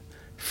from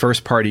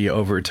first party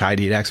over to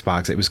ID at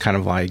Xbox, it was kind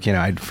of like,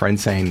 I had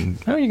friends saying,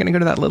 oh, you're going to go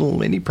to that little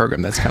indie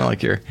program. That's kind of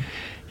like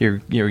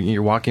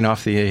you're walking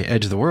off the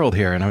edge of the world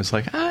here. And I was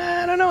like,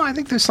 I don't know. I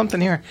think there's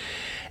something here.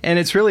 And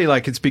it's really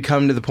it's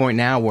become to the point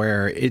now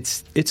where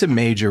it's a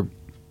major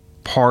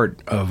part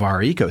of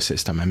our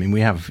ecosystem. I mean,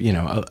 we have,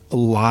 a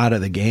lot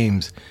of the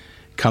games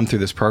come through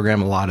this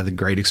program, a lot of the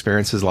great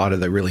experiences, a lot of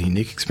the really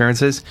unique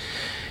experiences.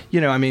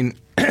 I mean,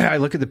 I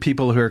look at the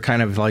people who are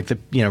kind of like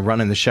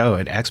running the show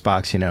at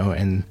Xbox,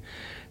 and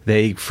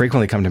they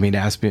frequently come to me to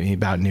ask me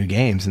about new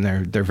games, and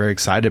they're very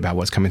excited about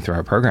what's coming through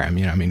our program.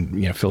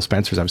 Phil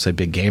Spencer's obviously a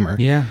big gamer,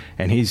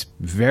 and he's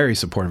very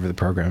supportive of the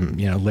program.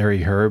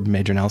 Larry Herb,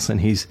 Major Nelson,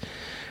 he's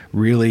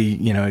really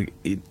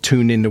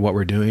tuned into what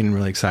we're doing and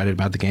really excited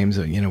about the games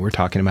that we're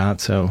talking about.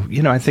 So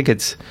I think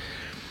it's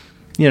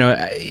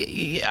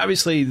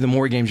obviously the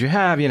more games you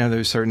have, there's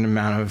a certain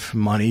amount of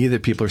money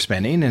that people are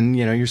spending, and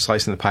you're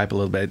slicing the pipe a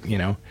little bit,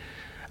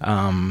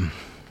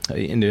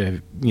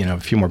 into a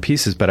few more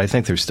pieces, but I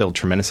think there's still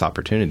tremendous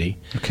opportunity.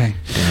 Okay.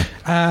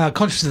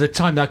 Conscious of the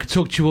time that I could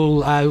talk to you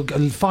all.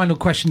 Final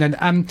question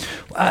then.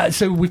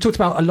 So we've talked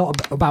about a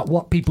lot about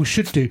what people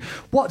should do.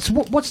 What's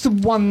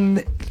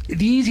the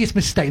easiest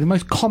mistake, the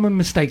most common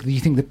mistake that you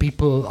think that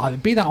people,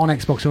 be that on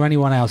Xbox or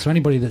anyone else or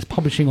anybody that's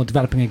publishing or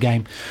developing a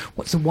game,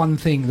 what's the one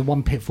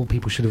pitfall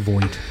people should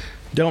avoid?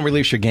 Don't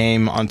release your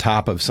game on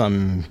top of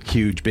some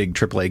huge big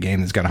AAA game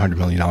that's got a $100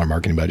 million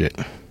marketing budget.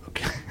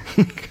 Okay.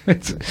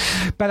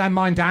 Bear that in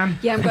mind, Dan.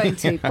 Yeah, I'm going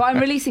to. But I'm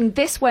releasing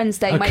this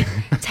Wednesday my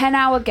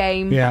 10-hour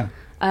game. Yeah.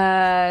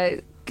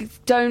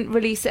 Don't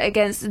release it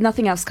against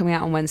nothing else coming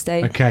out on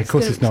Wednesday. Okay, of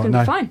course it's not. It's going to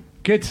be fine.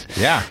 Good.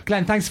 Yeah.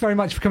 Glenn, thanks very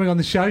much for coming on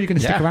the show. You're going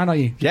to stick around,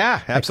 aren't you?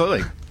 Yeah,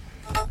 absolutely.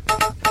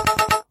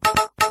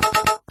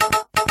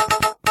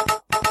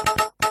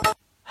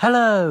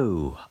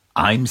 Hello,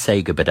 I'm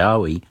Sega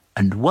Badawi,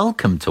 and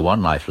welcome to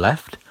One Life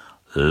Left,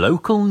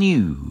 Local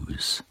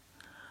News.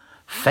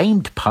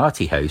 Famed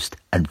party host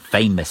and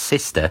famous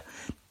sister,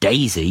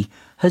 Daisy,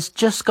 has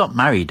just got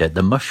married at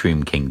the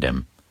Mushroom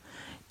Kingdom.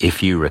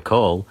 If you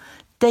recall,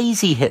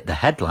 Daisy hit the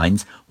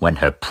headlines when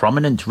her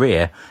prominent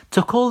rear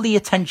took all the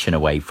attention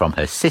away from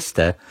her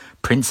sister,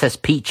 Princess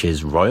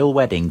Peach's royal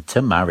wedding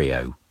to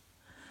Mario.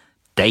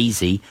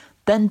 Daisy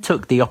then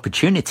took the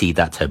opportunity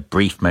that her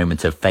brief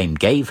moment of fame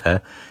gave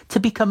her to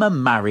become a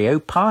Mario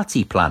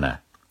party planner.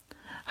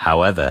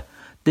 However,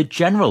 the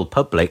general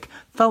public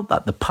felt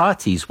that the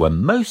parties were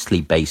mostly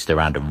based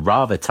around a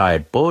rather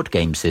tired board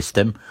game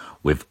system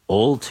with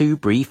all too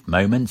brief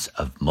moments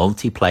of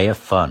multiplayer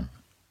fun.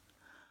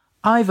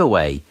 Either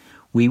way,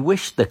 we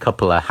wish the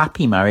couple a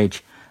happy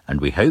marriage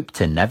and we hope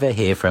to never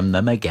hear from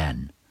them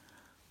again.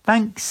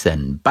 Thanks,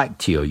 and back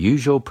to your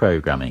usual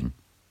programming.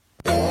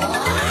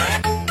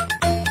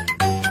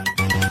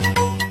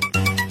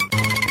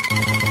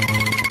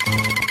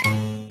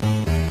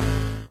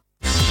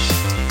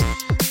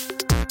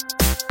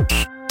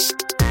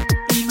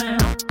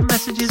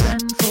 Messages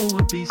and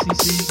forward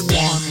BCC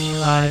One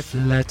Life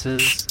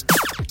letters.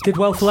 Did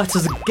well for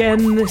letters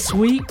again this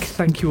week.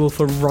 Thank you all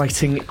for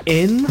writing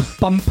in.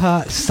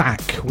 Bumper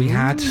sack we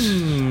had.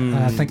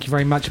 Thank you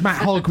very much.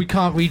 Matt Hogg, we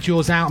can't read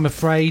yours out, I'm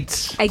afraid.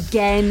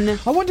 Again.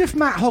 I wonder if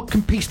Matt Hogg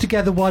can piece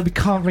together why we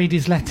can't read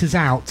his letters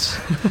out.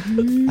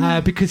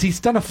 Because he's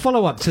done a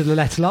follow-up to the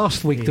letter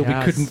last week that we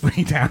couldn't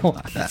read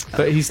out.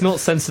 But he's not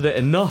censored it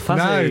enough,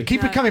 has he?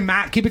 Keep it coming,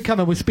 Matt. Keep it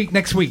coming. We'll speak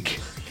next week.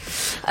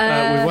 We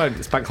won't.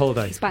 It's bank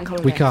holiday. It's bank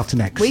holiday. Week after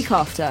next. Week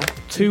after.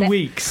 2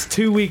 weeks.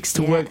 2 weeks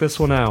to work this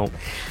one out.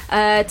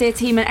 Dear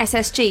team at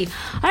SSG,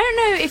 I don't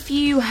know if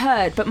you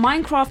heard, but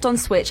Minecraft on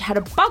Switch had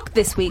a bug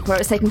this week where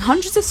it was taking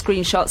hundreds of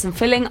screenshots and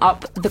filling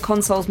up the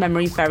console's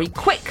memory very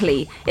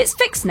quickly. It's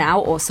fixed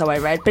now, or so I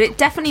read, but it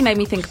definitely made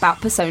me think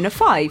about Persona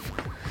 5.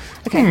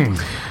 Okay.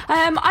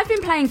 I've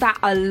been playing that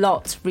a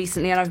lot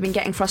recently, and I've been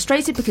getting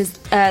frustrated because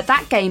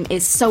that game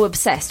is so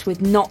obsessed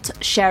with not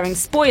sharing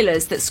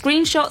spoilers that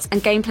screenshots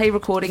and gameplay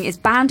recording is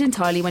banned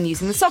entirely when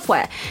using the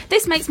software.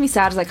 This makes me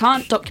sad as I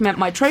can't document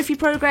my trophy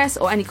progress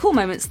or any cool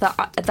moments that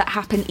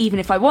happen even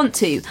if I want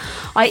to.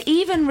 I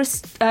even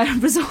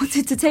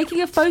resorted to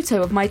taking a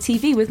photo of my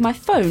TV with my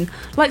phone,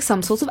 like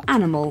some sort of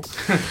animal.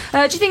 Do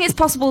you think it's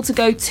possible to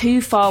go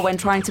too far when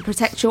trying to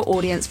protect your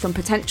audience from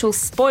potential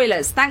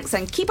spoilers? Thanks,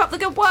 and keep up the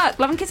good work.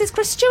 Love and kisses,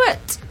 Chris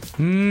Stewart.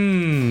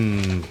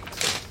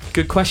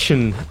 Good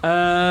question.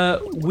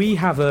 We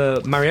have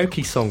a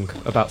karaoke song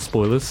about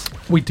spoilers.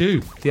 We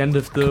do. The end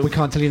of the... We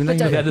can't tell you the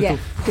name of it. The end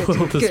of the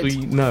world as we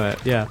know it,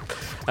 yeah.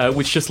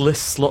 Which just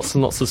lists lots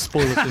and lots of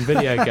spoilers in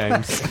video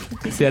games.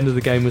 It's the end of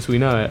the game as we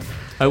know it.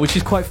 Which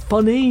is quite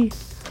funny.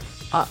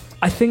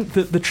 I think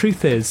that the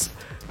truth is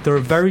there are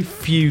very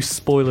few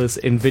spoilers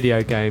in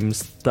video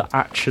games that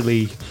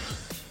actually...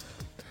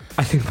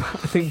 I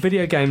think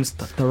video games,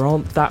 there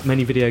aren't that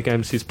many video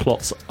games whose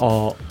plots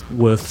are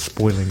worth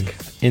spoiling.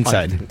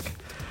 Inside.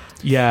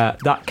 Yeah,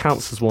 that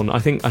counts as one. I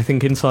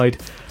think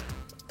Inside...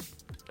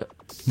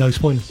 No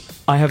spoilers.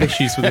 I have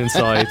issues with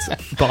Inside,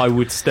 but I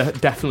would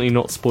definitely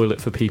not spoil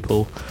it for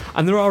people.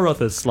 And there are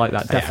others like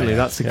that, definitely.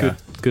 That's a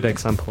good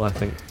example, I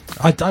think.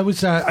 I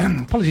was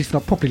apologies for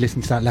not properly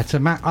listening to that letter,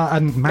 Matt.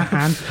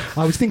 Anne.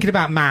 I was thinking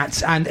about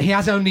Matt, and he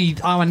has only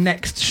our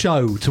next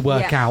show to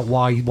work out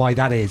why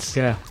that is.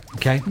 Yeah.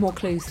 Okay. More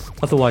clues.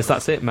 Otherwise,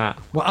 that's it, Matt.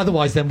 Well,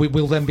 otherwise, then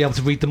we'll then be able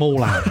to read them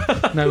all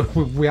out. No,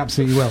 we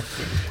absolutely will.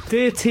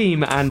 Dear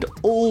team and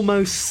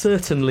almost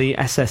certainly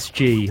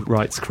SSG,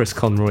 writes Chris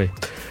Conroy.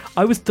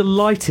 I was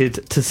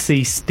delighted to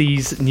see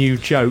Steve's new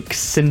joke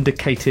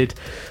syndicated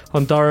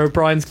on Dara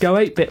O'Brien's Go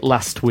 8-Bit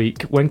last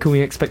week. When can we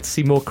expect to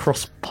see more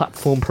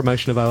cross-platform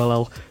promotion of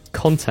OLL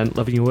content?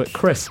 Loving your work,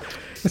 Chris.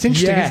 That's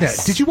interesting, isn't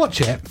it? Did you watch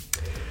it?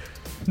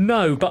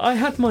 No, but I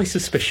had my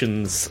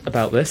suspicions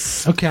about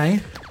this. Okay.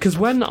 Because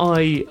when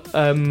I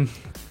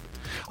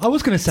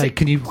was going to say,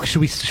 should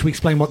we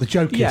explain what the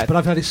joke is? But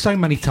I've heard it so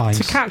many times.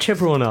 To catch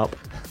everyone up,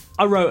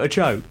 I wrote a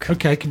joke.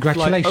 Okay,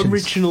 congratulations. Like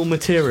original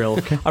material.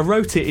 Okay. I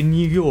wrote it in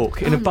New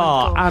York in a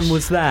bar and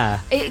was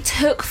there. It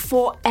took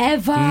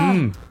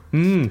forever.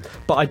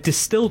 But I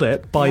distilled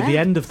it by the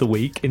end of the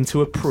week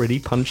into a pretty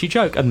punchy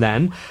joke and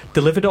then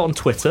delivered it on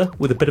Twitter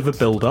with a bit of a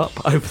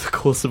build-up over the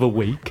course of a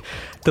week.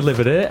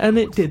 Delivered it and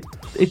it did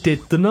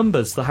the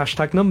numbers, the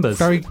hashtag numbers.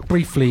 Very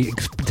briefly,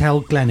 tell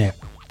Glenn it.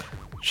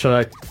 Should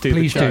I do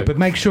Please the joke? do, but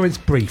make sure it's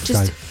brief,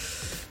 though.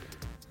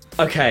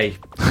 Okay.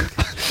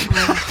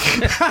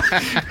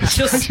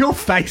 Just your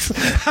face.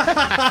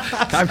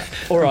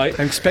 All right.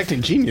 I'm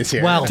expecting genius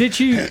here. Well, did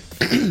you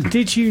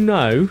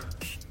know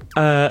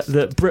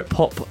that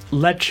Britpop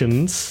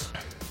legends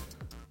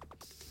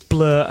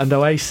Blur and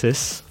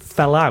Oasis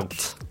fell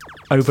out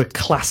over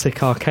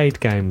classic arcade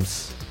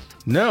games?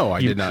 No, I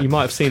did not. You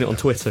might have seen it on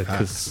Twitter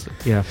because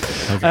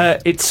okay.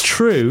 It's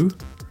true.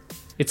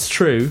 It's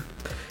true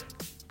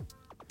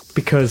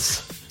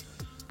because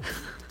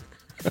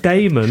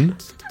Damon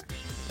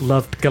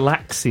loved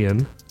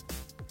Galaxian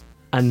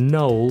and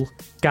Noel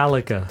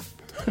Gallagher.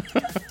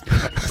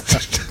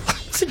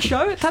 It's a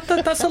joke.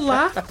 That's a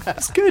laugh.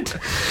 That's good.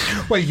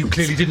 Well, you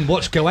clearly didn't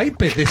watch Go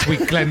 8-Bit this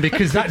week, Glenn,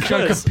 because that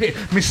joke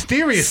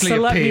mysteriously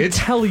appeared. Let me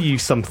tell you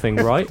something,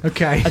 right?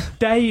 Okay. A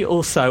day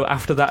or so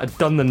after that had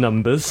done the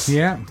numbers.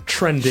 Yeah.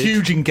 Trended.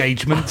 Huge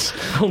engagements.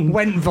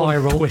 Went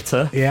viral. On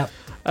Twitter. Yeah.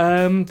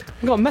 I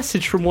got a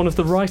message from one of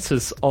the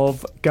writers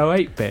of Go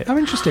 8-Bit. Oh,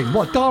 interesting.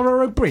 What,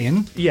 Dara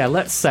O'Brien? Yeah,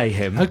 let's say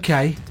him.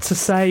 Okay. To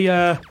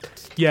say,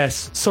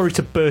 yes, sorry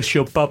to burst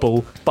your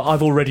bubble, but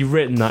I've already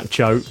written that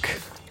joke.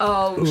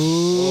 Oh,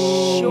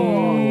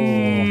 sure.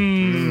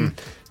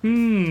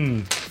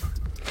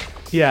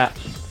 Yeah,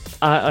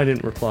 I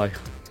didn't reply.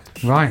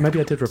 Right. Maybe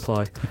I did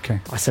reply.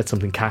 Okay. I said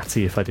something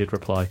catty if I did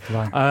reply.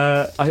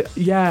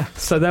 Right.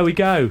 So there we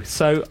go.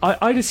 So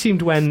I'd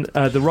assumed when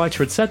the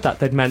writer had said that,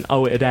 they'd meant,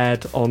 it had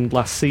aired on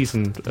last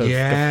season.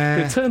 Yeah.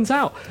 But it turns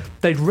out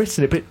they'd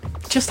written it, but it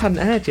just hadn't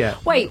aired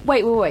yet. Wait.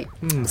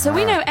 So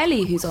we know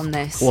Ellie who's on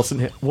this.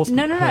 Wasn't it? Wasn't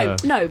No. her.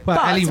 Well,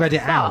 Ellie read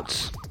it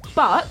out.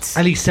 But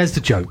Ellie says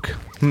the joke.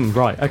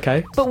 Right,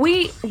 okay. But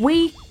we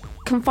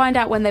can find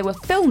out when they were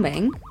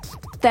filming,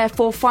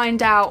 therefore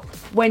find out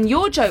when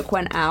your joke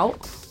went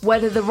out,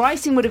 whether the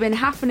writing would have been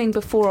happening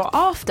before or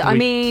after.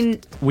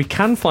 We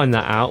can find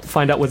that out,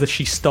 find out whether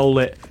she stole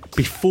it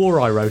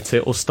before I wrote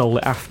it or stole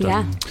it after.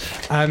 Yeah.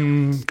 I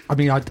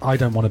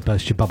don't want to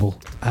burst your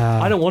bubble.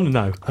 I don't want to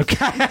know.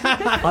 Okay.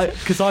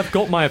 Because I've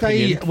got my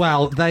opinion.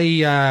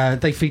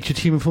 They featured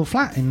Human Fall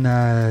Flat in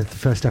the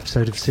first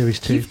episode of Series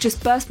 2. You've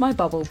just burst my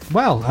bubble.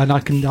 Well, and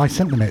I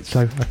sent them it,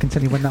 so I can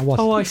tell you when that was.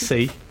 Oh, I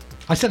see.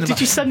 I sent them. Did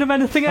you send them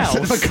anything else?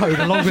 I sent them a code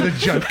along with a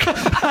joke.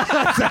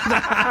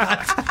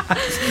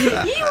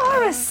 You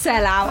are a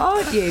sellout,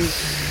 aren't you?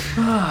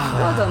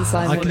 Well done,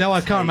 Simon.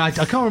 I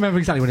can't remember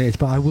exactly what it is,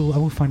 but I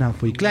will find out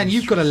for you. Glenn,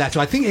 you've got a letter.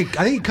 I think it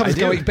covers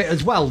Go 8-Bit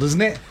as well, doesn't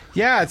it?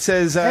 Yeah, it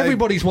says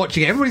everybody's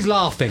watching it. Everybody's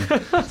laughing.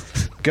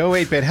 Go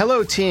 8-Bit.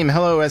 Hello, team.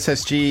 Hello,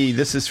 SSG.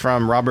 This is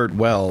from Robert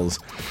Wells.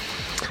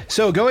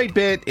 So, Go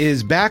 8-Bit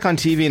is back on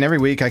TV, and every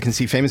week I can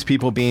see famous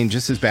people being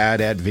just as bad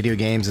at video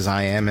games as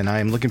I am, and I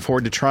am looking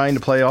forward to trying to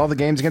play all the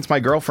games against my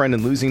girlfriend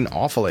and losing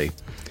awfully.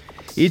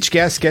 Each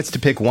guest gets to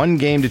pick one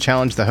game to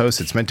challenge the host.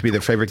 It's meant to be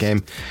their favorite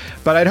game,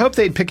 but I'd hope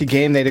they'd pick a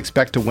game they'd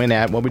expect to win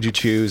at. What would you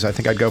choose? I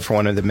think I'd go for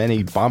one of the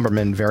many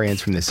Bomberman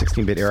variants from the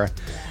 16-bit era.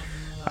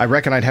 I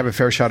reckon I'd have a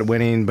fair shot at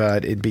winning,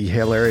 but it'd be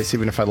hilarious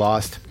even if I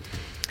lost.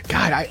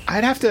 God,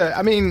 I'd have to...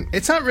 I mean,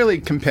 it's not really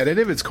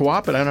competitive. It's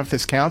co-op, but I don't know if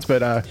this counts,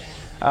 but...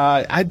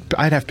 I'd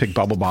have to pick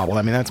Bubble Bobble.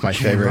 I mean, that's my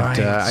favorite. Right.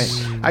 I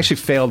actually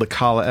failed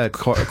a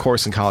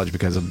course in college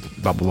because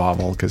of Bubble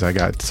Bobble because I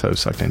got so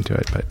sucked into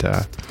it.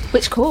 But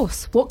which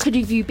course? What could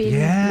you been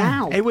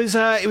now? It was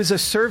a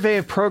survey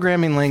of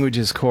programming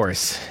languages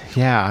course.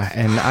 Yeah,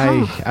 and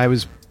I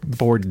was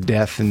bored to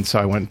death, and so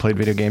I went and played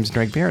video games and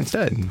drank beer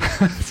instead.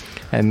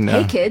 And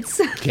hey, kids.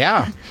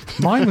 Yeah,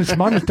 mine was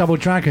Double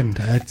Dragon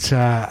at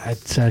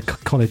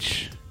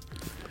college.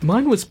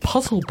 Mine was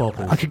Puzzle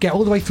Bobble. I could get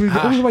all the way through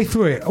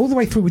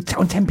with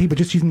 10 people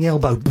just using the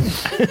elbow.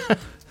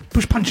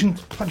 Push, punch,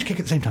 kick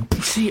at the same time.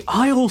 See,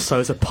 I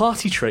also, as a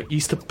party trick,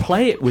 used to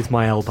play it with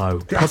my elbow.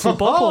 Puzzle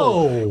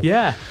Bobble.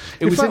 Yeah.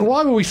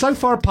 Why were we so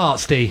far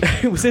apart, Steve?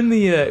 It was in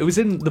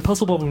the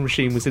Puzzle Bobble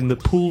machine was in the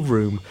pool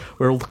room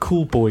where all the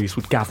cool boys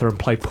would gather and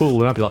play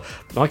pool, and I'd be like,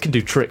 I can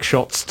do trick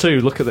shots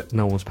too. Look at that.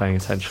 No one's paying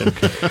attention.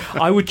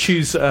 I wouldn't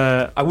choose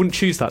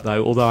that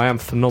though, although I am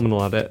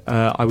phenomenal at it.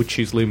 I would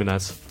choose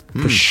Lumines.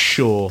 For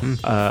sure.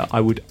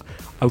 I would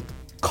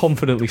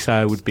confidently say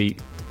I would beat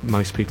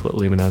most people at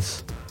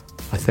Lumines.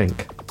 I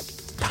think.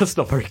 That's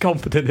not very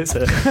confident, is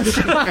it?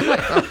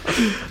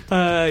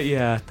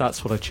 Yeah,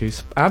 that's what I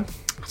choose. Anne?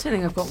 I don't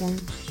think I've got one.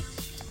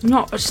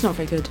 It's not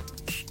very good.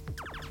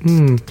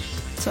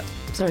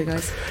 Sorry,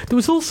 guys. There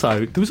was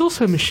also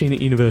a machine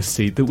at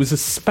university that was a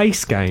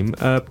space game,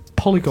 a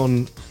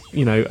polygon,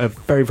 a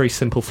very, very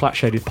simple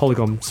flat-shaded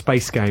polygon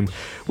space game,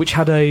 which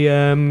had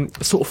a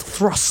sort of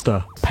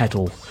thruster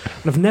pedal.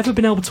 And I've never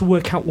been able to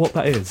work out what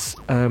that is.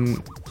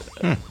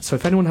 So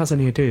if anyone has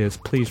any ideas,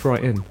 please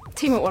write in.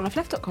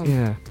 team@onelifeleft.com.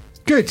 Yeah.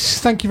 Good.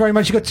 Thank you very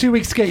much. You've got 2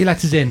 weeks to get your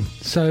letters in,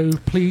 so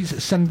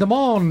please send them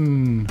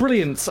on.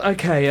 Brilliant.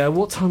 Okay,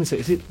 what time is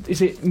it?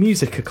 Is it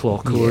music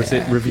o'clock or is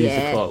it reviews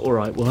o'clock? All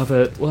right, we'll have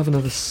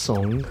another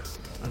song,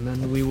 and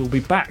then we will be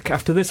back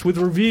after this with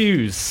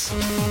reviews.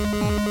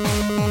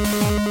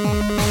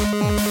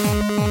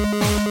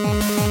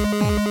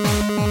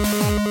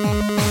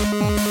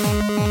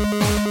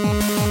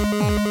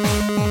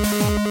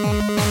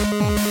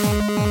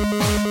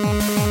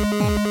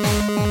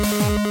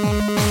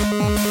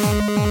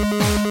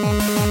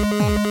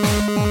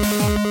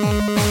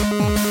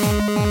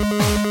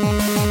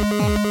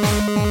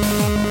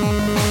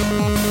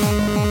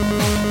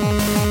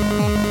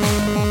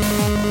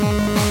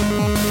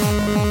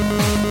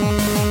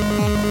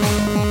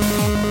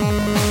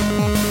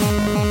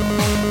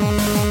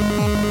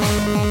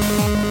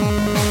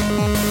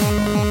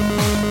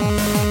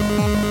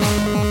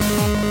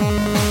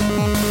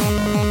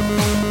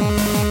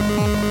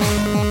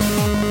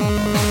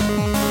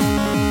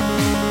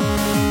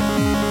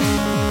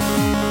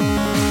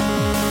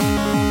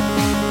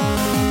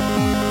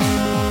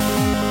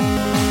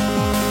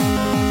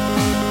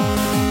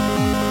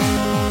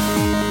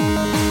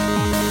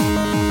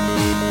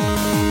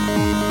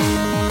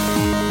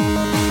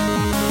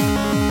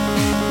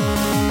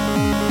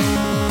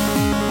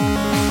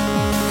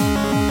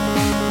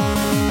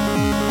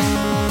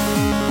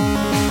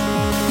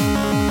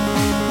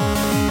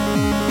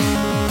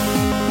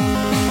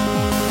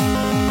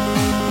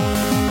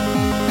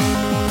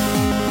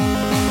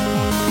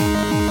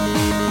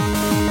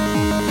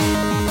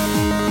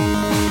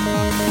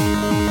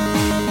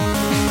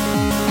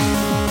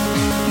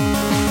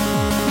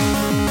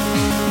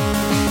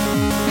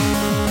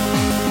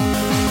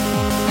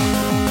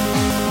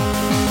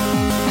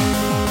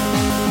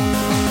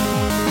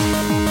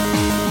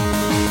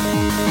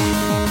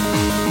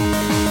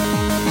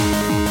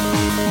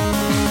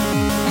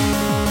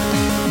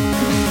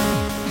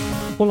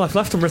 One Life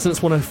Left on Resonance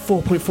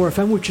 104.4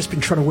 FM. We've just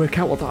been trying to work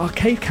out what the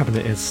arcade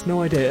cabinet is.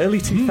 No idea. Early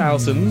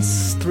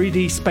 2000s,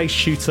 3D space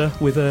shooter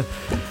with a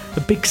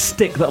big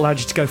stick that allowed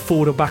you to go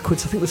forward or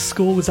backwards. I think the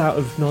score was out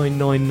of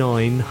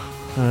 999.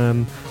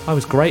 I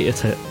was great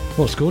at it.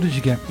 What score did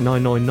you get?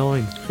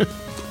 999.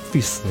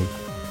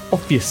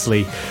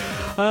 Obviously.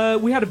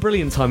 We had a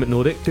brilliant time at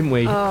Nordic, didn't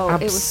we? Oh,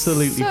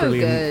 absolutely it was so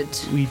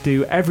brilliant. Good. We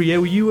do every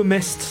year. You were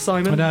missed,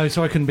 Simon. I know,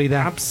 so I couldn't be there.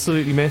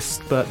 Absolutely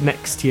missed, but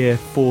next year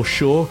for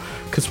sure,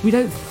 because we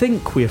don't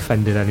think we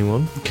offended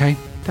anyone. Okay.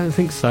 Don't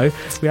think so.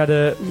 We had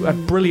a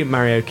brilliant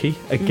karaoke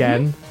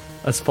again,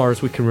 as far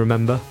as we can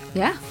remember.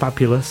 Yeah.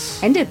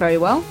 Fabulous. Ended very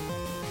well.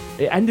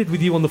 It ended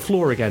with you on the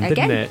floor again,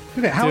 didn't it?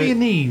 How are your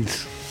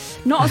knees?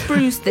 Not as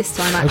bruised this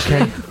time,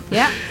 actually. Okay.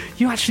 Yeah.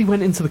 You actually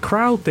went into the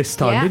crowd this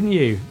time, didn't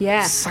you?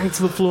 Yeah. Sank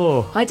to the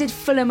floor. I did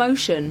full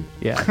emotion.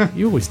 Yeah,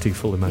 you always do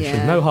full emotion.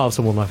 Yeah. No halves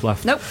and One Life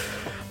Left. Nope.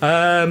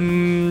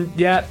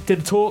 Yeah, did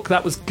a talk.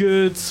 That was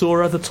good.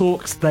 Saw other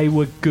talks. They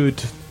were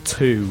good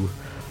too.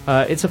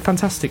 It's a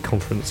fantastic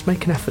conference.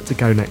 Make an effort to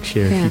go next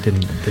year if you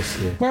didn't this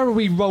year. Where are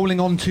we rolling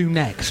on to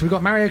next? We've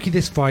got karaoke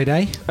this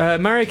Friday.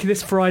 Karaoke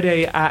this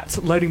Friday at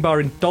Loading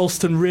Bar in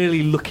Dalston.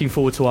 Really looking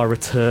forward to our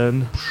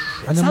return.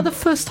 And Is that the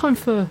first time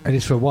for... It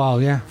is for a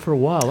while, yeah. For a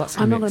while. That's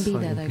I'm not going to be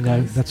there, though, guys.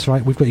 No, that's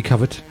right. We've got you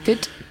covered.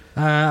 Good.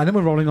 And then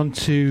we're rolling on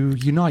to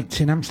Unite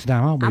in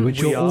Amsterdam, aren't we?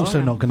 Which you're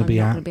also not going to be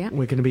at.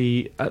 We're going to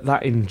be at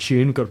that in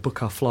June. We've got to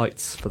book our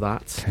flights for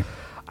that. Okay.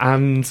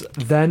 And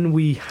then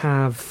we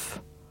have...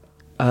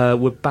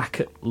 we're back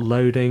at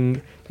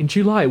Loading in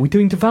July. Are we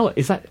doing Develop?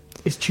 Is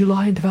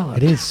July in Develop?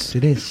 It is.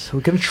 So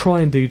we're going to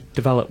try and do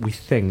Develop, we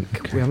think.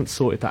 Okay. We haven't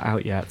sorted that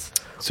out yet.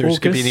 So there's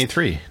going to be an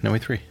E3. No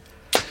E3.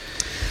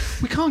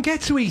 We can't get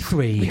to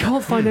E3. We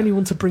can't find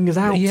anyone to bring us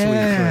out to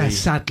E3.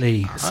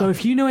 Sadly. So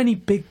if you know any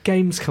big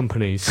games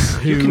companies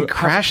who... You can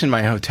crash in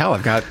my hotel.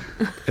 I've got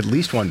at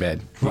least one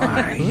bed.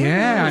 Right,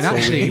 yeah, and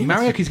actually,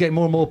 karaoke's getting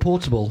more and more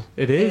portable.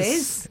 It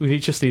is. We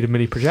just need a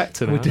mini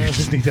projector now. We do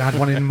just need to add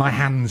one in my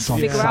hands on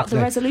Figure out the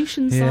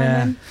resolution,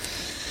 Simon.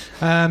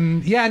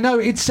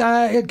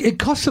 It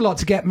costs a lot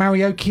to get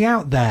karaoke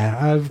out there.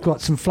 I've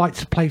got some flights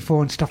to pay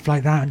for and stuff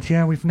like that,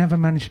 and we've never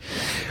managed.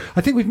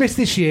 I think we've missed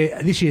this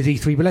year's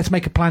E3, but let's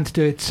make a plan to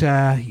do it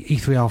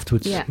E3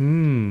 afterwards. Yeah.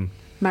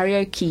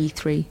 Karaoke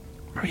 3.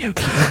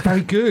 Karaoke,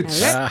 very good.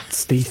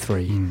 It's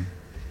D3.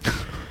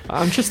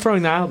 I'm just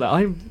throwing that out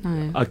there.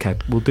 Okay,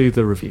 we'll do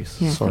the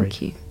reviews. Yeah, Sorry.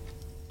 thank you.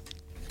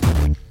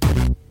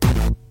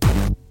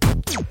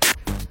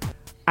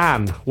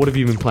 Anne, what have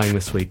you been playing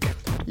this week?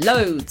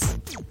 Loads.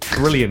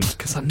 Brilliant,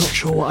 because I'm not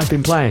sure what I've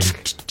been playing.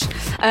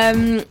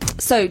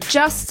 So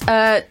just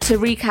to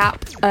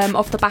recap,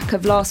 off the back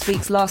of last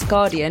week's Last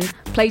Guardian,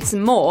 played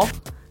some more.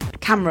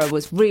 Camera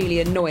was really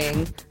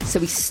annoying, so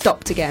we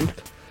stopped again.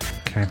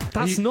 Okay.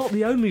 That's not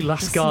the only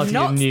Last Guardian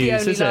Not news, the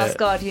only is Last it?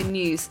 Guardian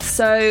news.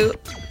 So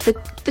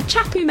the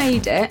chap who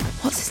made it,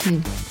 what's his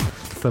name?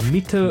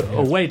 Fumito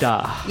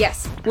Ueda.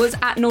 Yes, was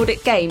at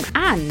Nordic Game,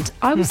 and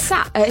I was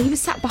sat. He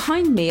was sat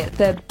behind me at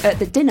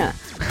the dinner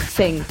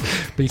thing.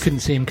 But you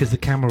couldn't see him because the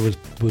camera was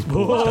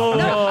Oh,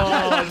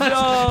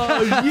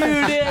 no,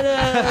 you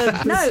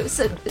didn't! No,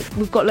 so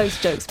we've got loads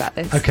of jokes about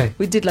this. Okay.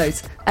 We did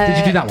loads. Did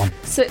you do that one?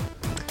 So,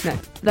 no.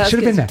 That Should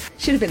have been there.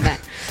 Should have been there.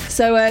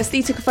 So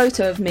Steve took a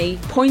photo of me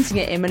pointing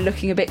at him and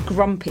looking a bit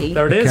grumpy.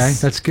 There it is. Okay,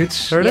 that's good.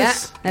 There it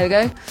is. There we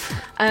go.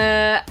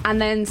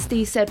 And then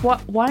Steve said,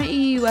 Why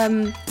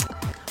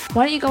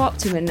don't you go up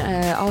to him and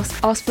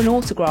ask for an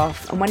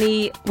autograph? And when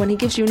he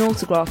gives you an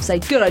autograph, say,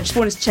 "Good, I just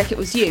wanted to check it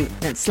was you,"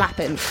 and then slap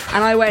him.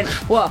 And I went,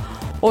 "Well,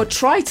 or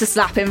try to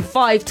slap him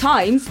 5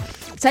 times,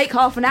 take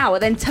half an hour,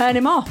 then turn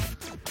him off."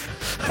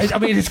 I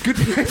mean, it's good.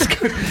 It's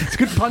good. It's a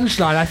good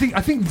punchline. I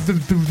think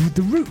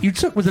the route you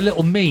took was a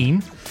little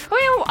mean.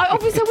 Well, I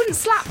obviously wouldn't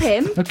slap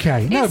him.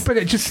 Okay, no,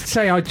 but just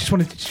say I just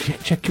wanted to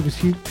check it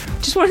was you.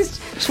 Just wanted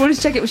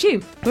to check it was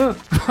you.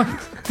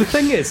 The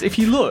thing is, if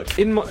you look,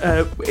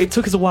 it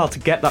took us a while to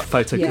get that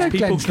photo Yeah. because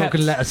people Glenn's not kept,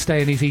 going to let us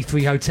stay in his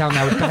E3 hotel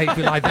now with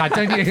behaviour like that,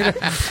 don't you?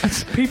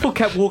 people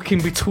kept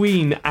walking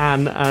between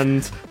Anne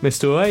and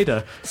Mr.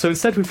 Ueda. So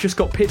instead, we've just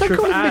got a picture Don't of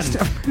call him Anne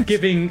Mr.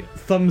 giving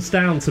thumbs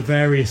down to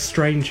various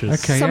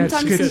strangers. Okay, yeah, it's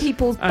Sometimes good. in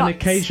people's butts. And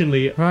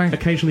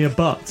occasionally a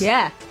butt.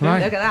 Yeah,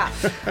 Right. look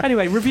at that.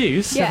 Anyway,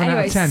 reviews. Yeah, 7 out of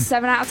anyway, 10.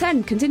 7 out of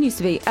 10 continues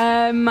to be.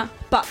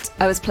 But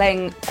I was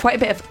playing quite a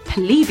bit of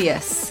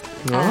Polybius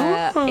in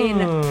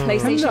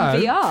PlayStation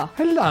VR.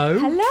 Hello.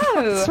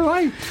 Hello. That's all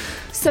right.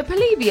 So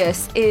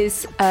Polybius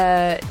is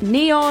a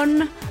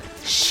neon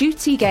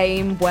shooty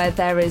game where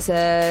there is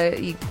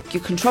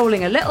you're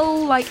controlling a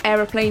little like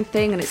aeroplane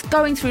thing, and it's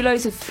going through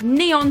loads of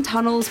neon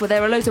tunnels where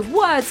there are loads of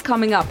words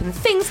coming up and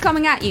things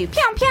coming at you.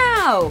 Pew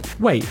pew.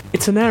 Wait,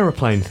 it's an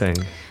aeroplane thing?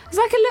 It's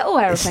like a little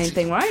aeroplane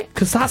thing, right?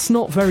 Because that's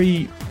not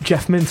very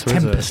Jeff Minter,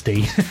 is it?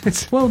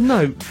 Tempesty. Well,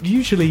 no.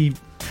 Usually,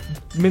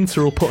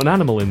 Minter will put an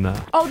animal in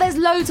there. Oh, there's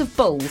loads of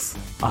bulls.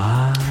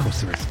 Ah. Of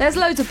course there is. There's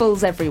loads of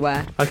bulls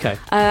everywhere. Okay.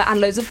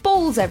 And loads of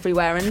balls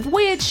everywhere and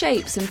weird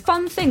shapes and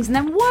fun things, and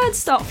then words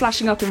start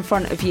flashing up in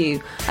front of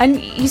you, and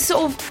you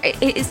sort of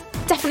it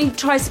definitely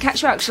tries to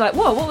catch you out because you're like,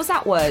 whoa, what was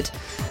that word?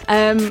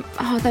 There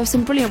were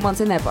some brilliant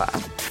ones in there, but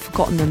I've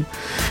forgotten them.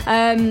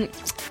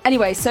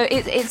 Anyway, so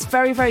it's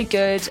very, very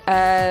good.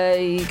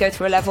 You go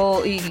through a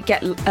level, you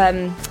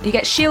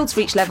get shields for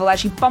each level.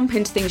 As you bump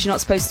into things you're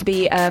not supposed to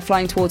be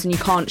flying towards and you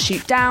can't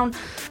shoot down,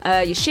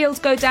 your shields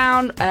go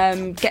down.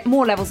 Get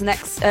more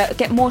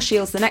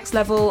shields the next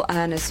level,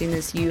 and as soon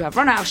as you have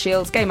run out of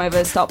shields, game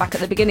over. Start back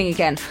at the beginning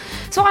again.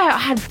 So I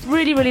had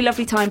really, really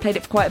lovely time. Played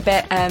it for quite a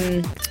bit.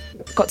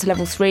 Got to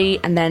level 3,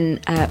 and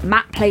then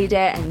Matt played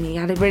it, and he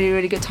had a really,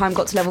 really good time.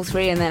 Got to level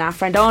 3, and then our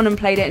friend Arnhem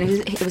played it, and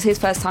it was his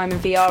first time in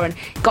VR, and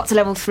got to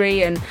level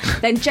 3, and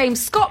then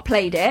James Scott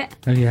played it.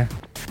 Oh yeah.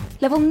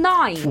 Level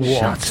 9.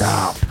 Shut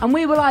up. And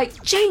we were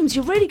like, James,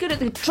 you're really good at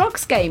the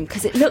drugs game,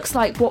 because it looks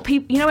like what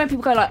people, when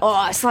people go like,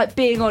 oh, it's like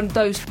being on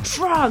those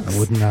drugs. I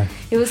wouldn't know.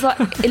 It was like,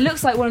 it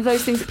looks like one of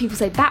those things that people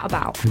say that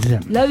about.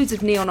 Yeah. Loads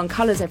of neon on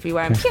colours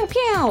everywhere, and pew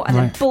pew, and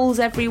then balls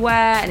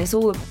everywhere, and it's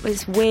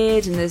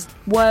weird, and there's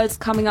words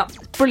coming up.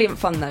 Brilliant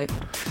fun though,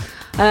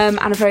 and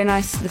a very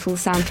nice little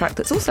soundtrack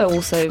that's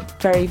also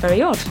very,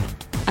 very odd.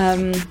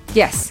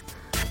 Yes,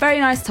 very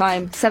nice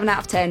time. 7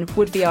 out of 10.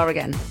 Would VR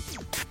again.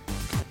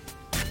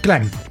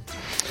 Glenn.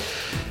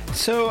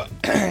 So,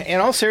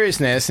 in all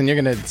seriousness, and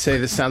you're going to say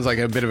this sounds like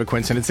a bit of a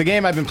coincidence, the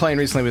game I've been playing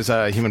recently was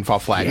Human Fall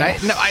Flat.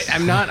 Yes. And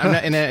I'm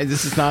not in a,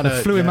 this is not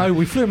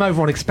We flew him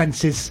over on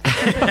expenses.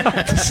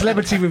 The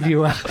celebrity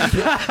reviewer.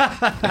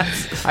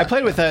 I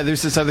played with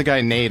there's this other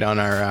guy Nate on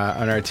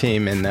our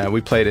team, and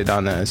we played it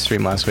on the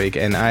stream last week,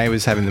 and I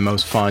was having the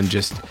most fun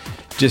just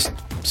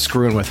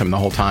screwing with him the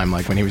whole time.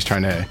 Like when he was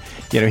trying to,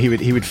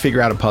 he would figure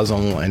out a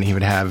puzzle, and he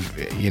would have,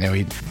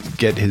 he'd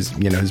get his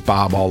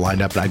bob all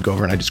lined up, and I'd go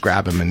over and I'd just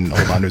grab him and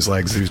hold onto his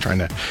legs. He was trying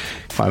to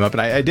climb up,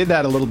 and I did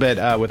that a little bit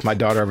with my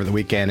daughter over the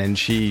weekend, and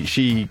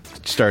she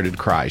started to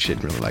cry. She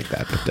didn't really like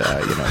that,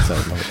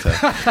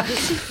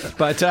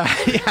 but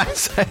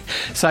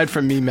aside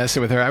from me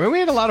messing with her, I mean, we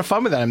had a lot of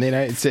fun with that. I mean,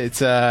 it's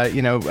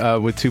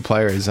with 2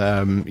 players,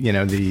 once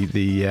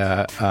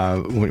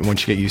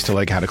you get used to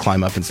like how to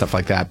climb up and stuff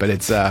like that, but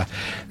it's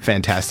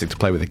fantastic to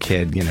play with a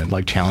kid,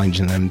 like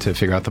challenging them to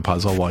figure out the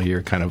puzzle while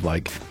you're kind of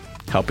like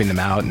helping them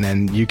out, and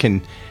then you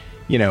can,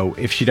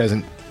 if she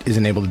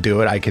isn't able to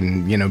do it, I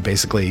can,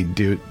 basically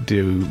do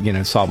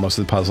solve most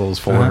of the puzzles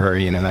for her,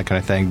 that kind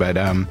of thing. But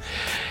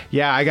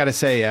I gotta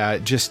say,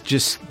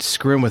 just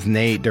screwing with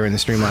Nate during the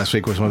stream last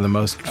week was one of the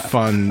most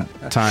fun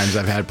times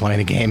I've had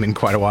playing a game in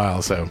quite a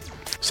while. So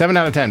 7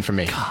 out of 10 for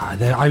me. God,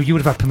 you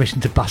would have had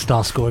permission to bust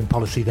our scoring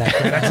policy there.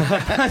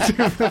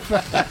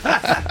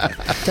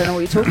 Don't know what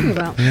you're talking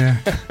about. Yeah.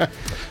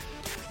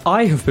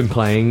 I have been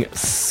playing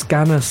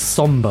Scanner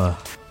Somber.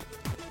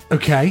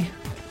 Okay.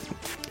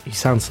 You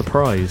sound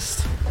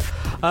surprised.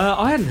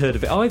 I hadn't heard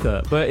of it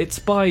either, but it's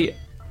by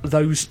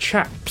those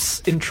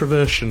chaps,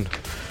 Introversion.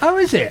 Oh,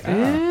 is it?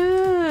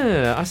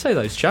 Yeah, I say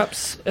those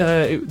chaps.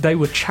 They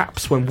were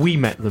chaps when we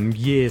met them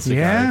years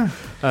ago.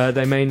 Yeah.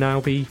 They may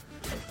now be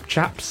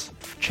chaps,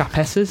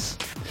 chapesses,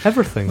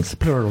 everything. What's the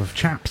plural of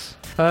chaps?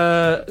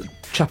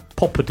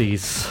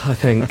 Chapopodes, I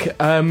think.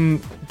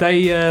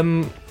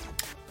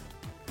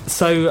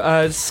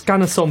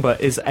 Scanner Somber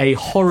is a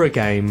horror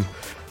game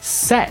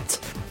set.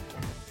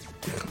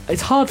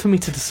 It's hard for me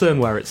to discern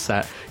where it's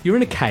set. You're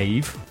in a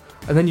cave,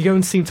 and then you go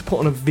and seem to put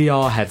on a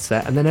VR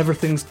headset, and then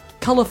everything's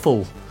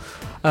colourful.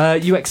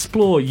 You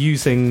explore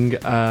using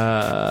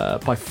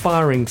by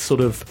firing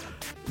sort of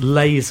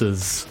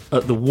lasers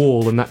at the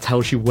wall, and that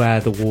tells you where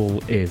the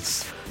wall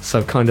is.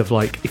 So kind of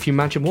like, if you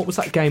imagine, what was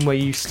that game where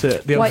you used to...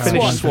 The White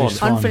Unfinished Swan.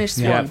 Unfinished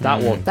Swan. Yeah,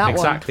 that one. That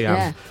exactly,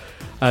 one.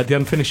 Yeah. The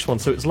Unfinished Swan.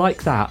 So it's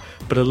like that,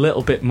 but a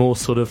little bit more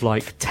sort of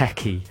like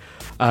techie.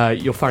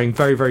 You're firing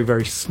very, very,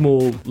 very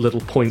small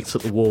little points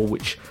at the wall,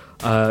 which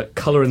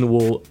colour in the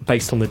wall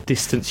based on the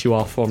distance you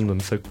are from them.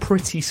 So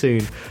pretty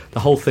soon, the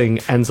whole thing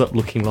ends up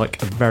looking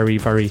like a very,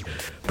 very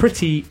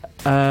pretty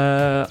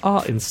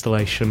art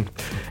installation.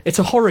 It's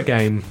a horror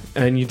game,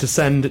 and you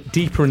descend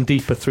deeper and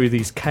deeper through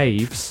these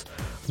caves,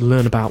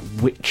 learn about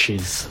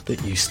witches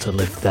that used to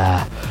live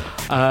there.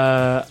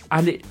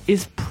 And it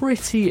is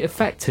pretty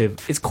effective.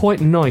 It's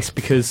quite nice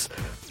because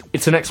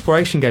it's an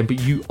exploration game,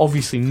 but you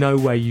obviously know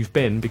where you've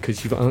been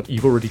because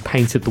you've already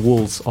painted the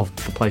walls of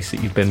the place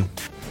that you've been.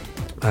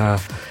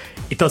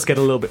 It does get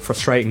a little bit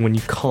frustrating when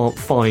you can't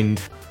find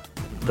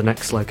the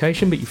next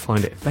location, but you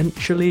find it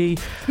eventually.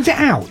 Is it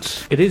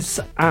out? It is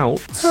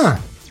out.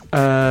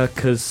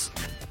 Because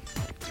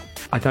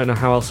I don't know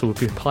how else I would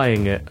be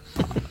playing it.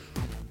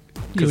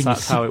 Because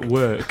that's how it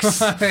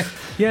works.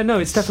 Yeah, no,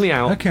 it's definitely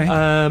out. Okay.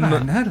 I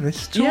hadn't heard of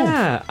this at all.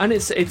 Yeah, and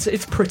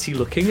it's pretty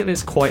looking and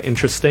it's quite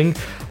interesting.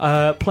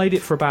 Played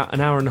it for about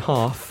an hour and a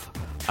half,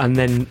 and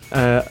then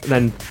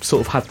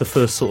sort of had the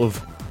first sort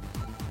of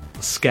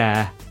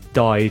scare,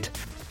 died,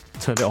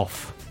 turned it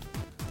off.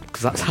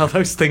 Because that's how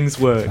those things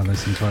work.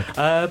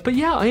 But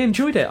yeah, I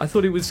enjoyed it. I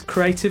thought it was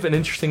creative and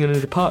interesting and a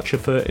departure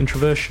for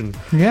Introversion.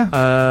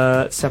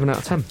 Yeah. 7 out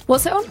of 10.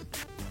 What's it on?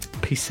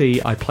 PC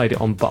I played it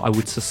on, but I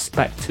would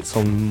suspect it's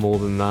on more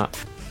than that,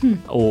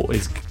 or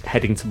is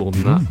heading to more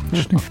than that.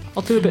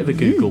 I'll do a bit of a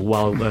Google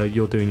while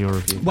you're doing your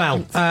review.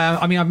 Well,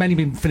 I mean, I've mainly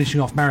been finishing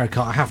off Mario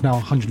Kart. I have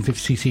now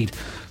 150cc'd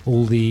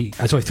all the...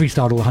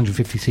 3-starred all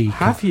 150c.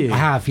 Have you? I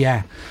have,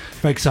 yeah.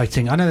 Very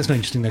exciting. I know that's not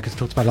interesting, though, because I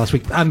talked about it last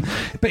week.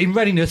 But in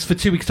readiness for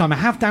 2 weeks' time, I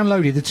have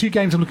downloaded the 2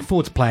 games I'm looking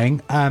forward to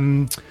playing.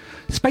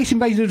 Space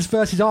Invaders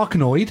vs.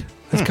 Arkanoid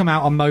has come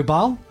out on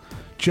mobile.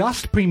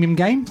 Just premium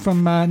game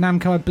from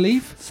Namco, I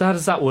believe. So how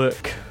does that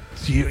work?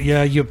 So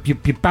you're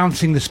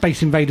bouncing the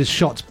Space Invaders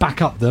shots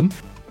back up them.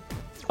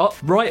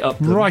 Right up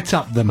them? Right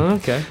up them.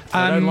 Okay.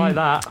 I don't like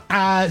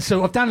that.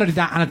 So I've downloaded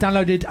that, and I've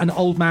downloaded An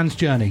Old Man's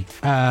Journey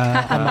on mobile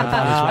as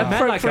well. I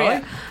met that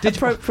guy.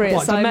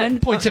 Appropriate, Simon.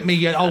 Point at me,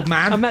 you old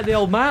man. I met the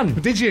old man.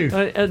 Did you?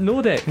 At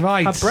Nordic.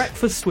 Right. Had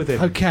breakfast with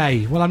him.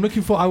 Okay. Well, I'm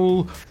looking for... I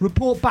will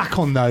report back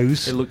on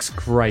those. It looks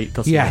great,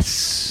 doesn't it?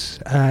 Yes.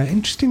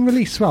 Interesting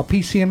release as well.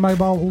 PC and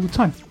mobile all the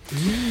time.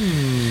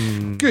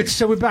 Good.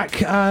 So we're back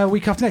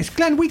week after next.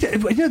 Glenn,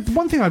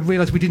 one thing I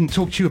realised we didn't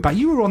talk to you about,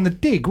 you were on the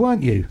Dig,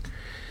 weren't you?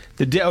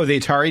 The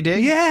Atari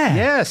Dig?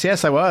 Yeah.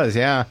 Yes, I was,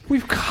 yeah.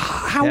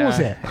 How was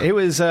it? It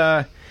was,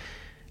 on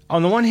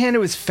the one hand, it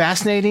was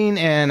fascinating,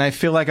 and I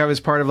feel like I was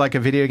part of like a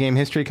video game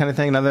history kind of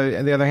thing. On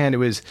the other hand, it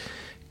was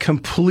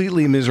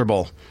completely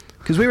miserable.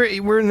 Because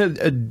we're in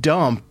a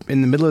dump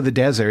in the middle of the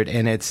desert,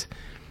 and it's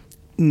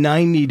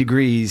 90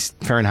 degrees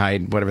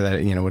Fahrenheit, whatever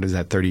that, what is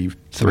that,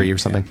 33 or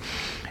something. Yeah.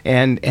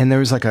 And there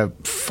was like a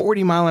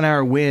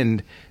 40-mile-an-hour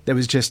wind that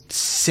was just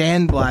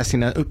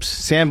sandblasting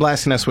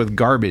us with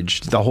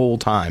garbage the whole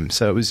time.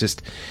 So it was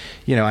just,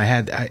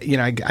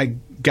 I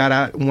got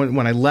out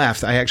when I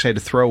left. I actually had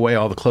to throw away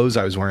all the clothes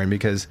I was wearing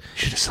because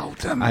should have sold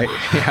them. I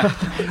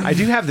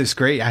do have this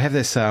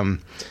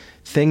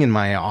thing in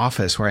my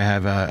office where I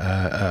have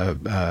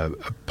a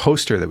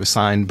poster that was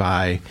signed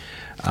by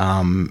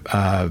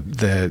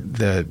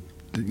the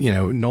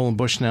Nolan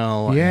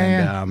Bushnell.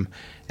 Yeah.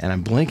 And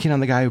I'm blanking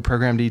on the guy who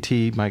programmed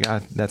E.T. My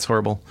God, that's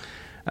horrible.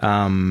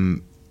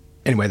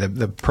 Anyway,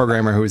 the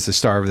programmer who was the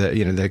star of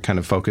the kind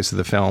of focus of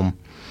the film.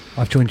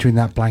 I've joined you in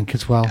that blank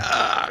as well.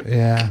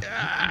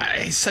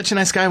 He's such a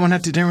nice guy. I won't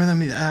have to dinner with him.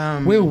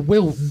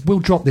 We'll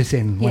drop this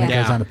in when it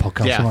goes on the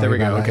podcast. Yeah, there we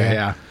go. Okay,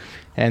 yeah.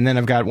 And then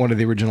I've got one of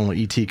the original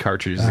E.T.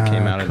 cartridges that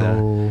came out of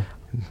that.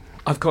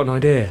 I've got an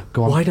idea.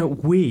 Go on. Why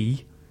don't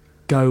we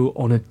go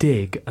on a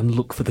dig and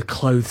look for the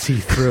clothes he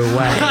threw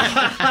away?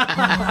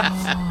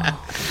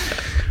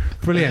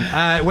 Brilliant.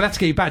 We'll have to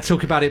get you back to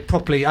talk about it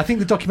properly. I think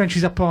the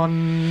documentary's up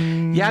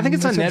on... Yeah, I think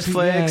it's on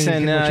Netflix,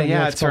 and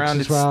it's around.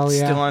 It's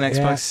still on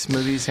Xbox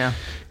movies, yeah.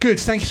 Good.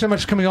 Thank you so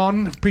much for coming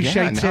on.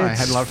 Appreciate it. I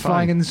had a lot of fun.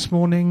 Flying in this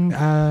morning.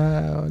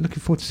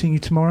 Looking forward to seeing you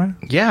tomorrow.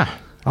 Yeah.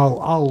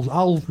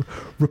 I'll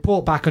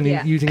report back on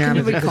using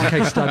Amazon as a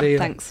case study.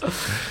 Thanks.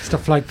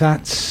 Stuff like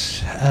that.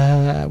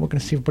 We're going to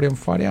see everybody on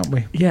Friday, aren't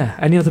we? Yeah.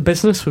 Any other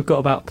business? We've got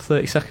about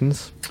 30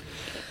 seconds.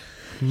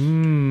 I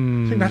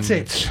think that's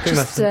it.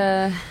 Just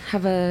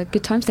have a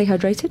good time. Stay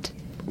hydrated.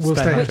 We'll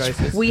stay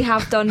hydrated. We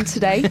have done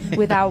today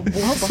with our water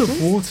Lots bottles.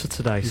 of water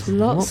today.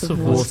 Lots of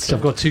water.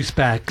 I've got 2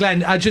 spare.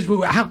 Glenn,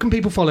 how can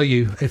people follow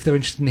you if they're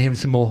interested in hearing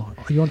some more?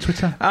 Are you on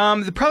Twitter?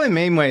 The probably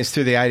main way is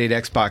through the ID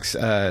Xbox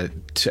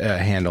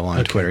handle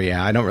on Twitter.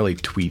 Yeah, I don't really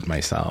tweet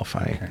myself.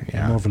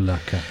 More of a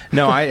lurker.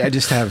 No, I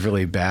just have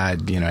really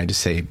bad. I just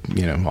say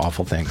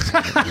awful things.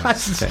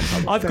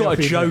 I've got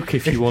a joke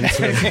if you want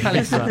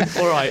to.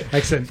 All right.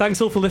 Excellent. Thanks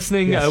all for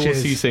listening. Yes, We'll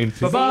cheers. see you soon.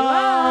 Bye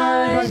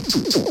bye.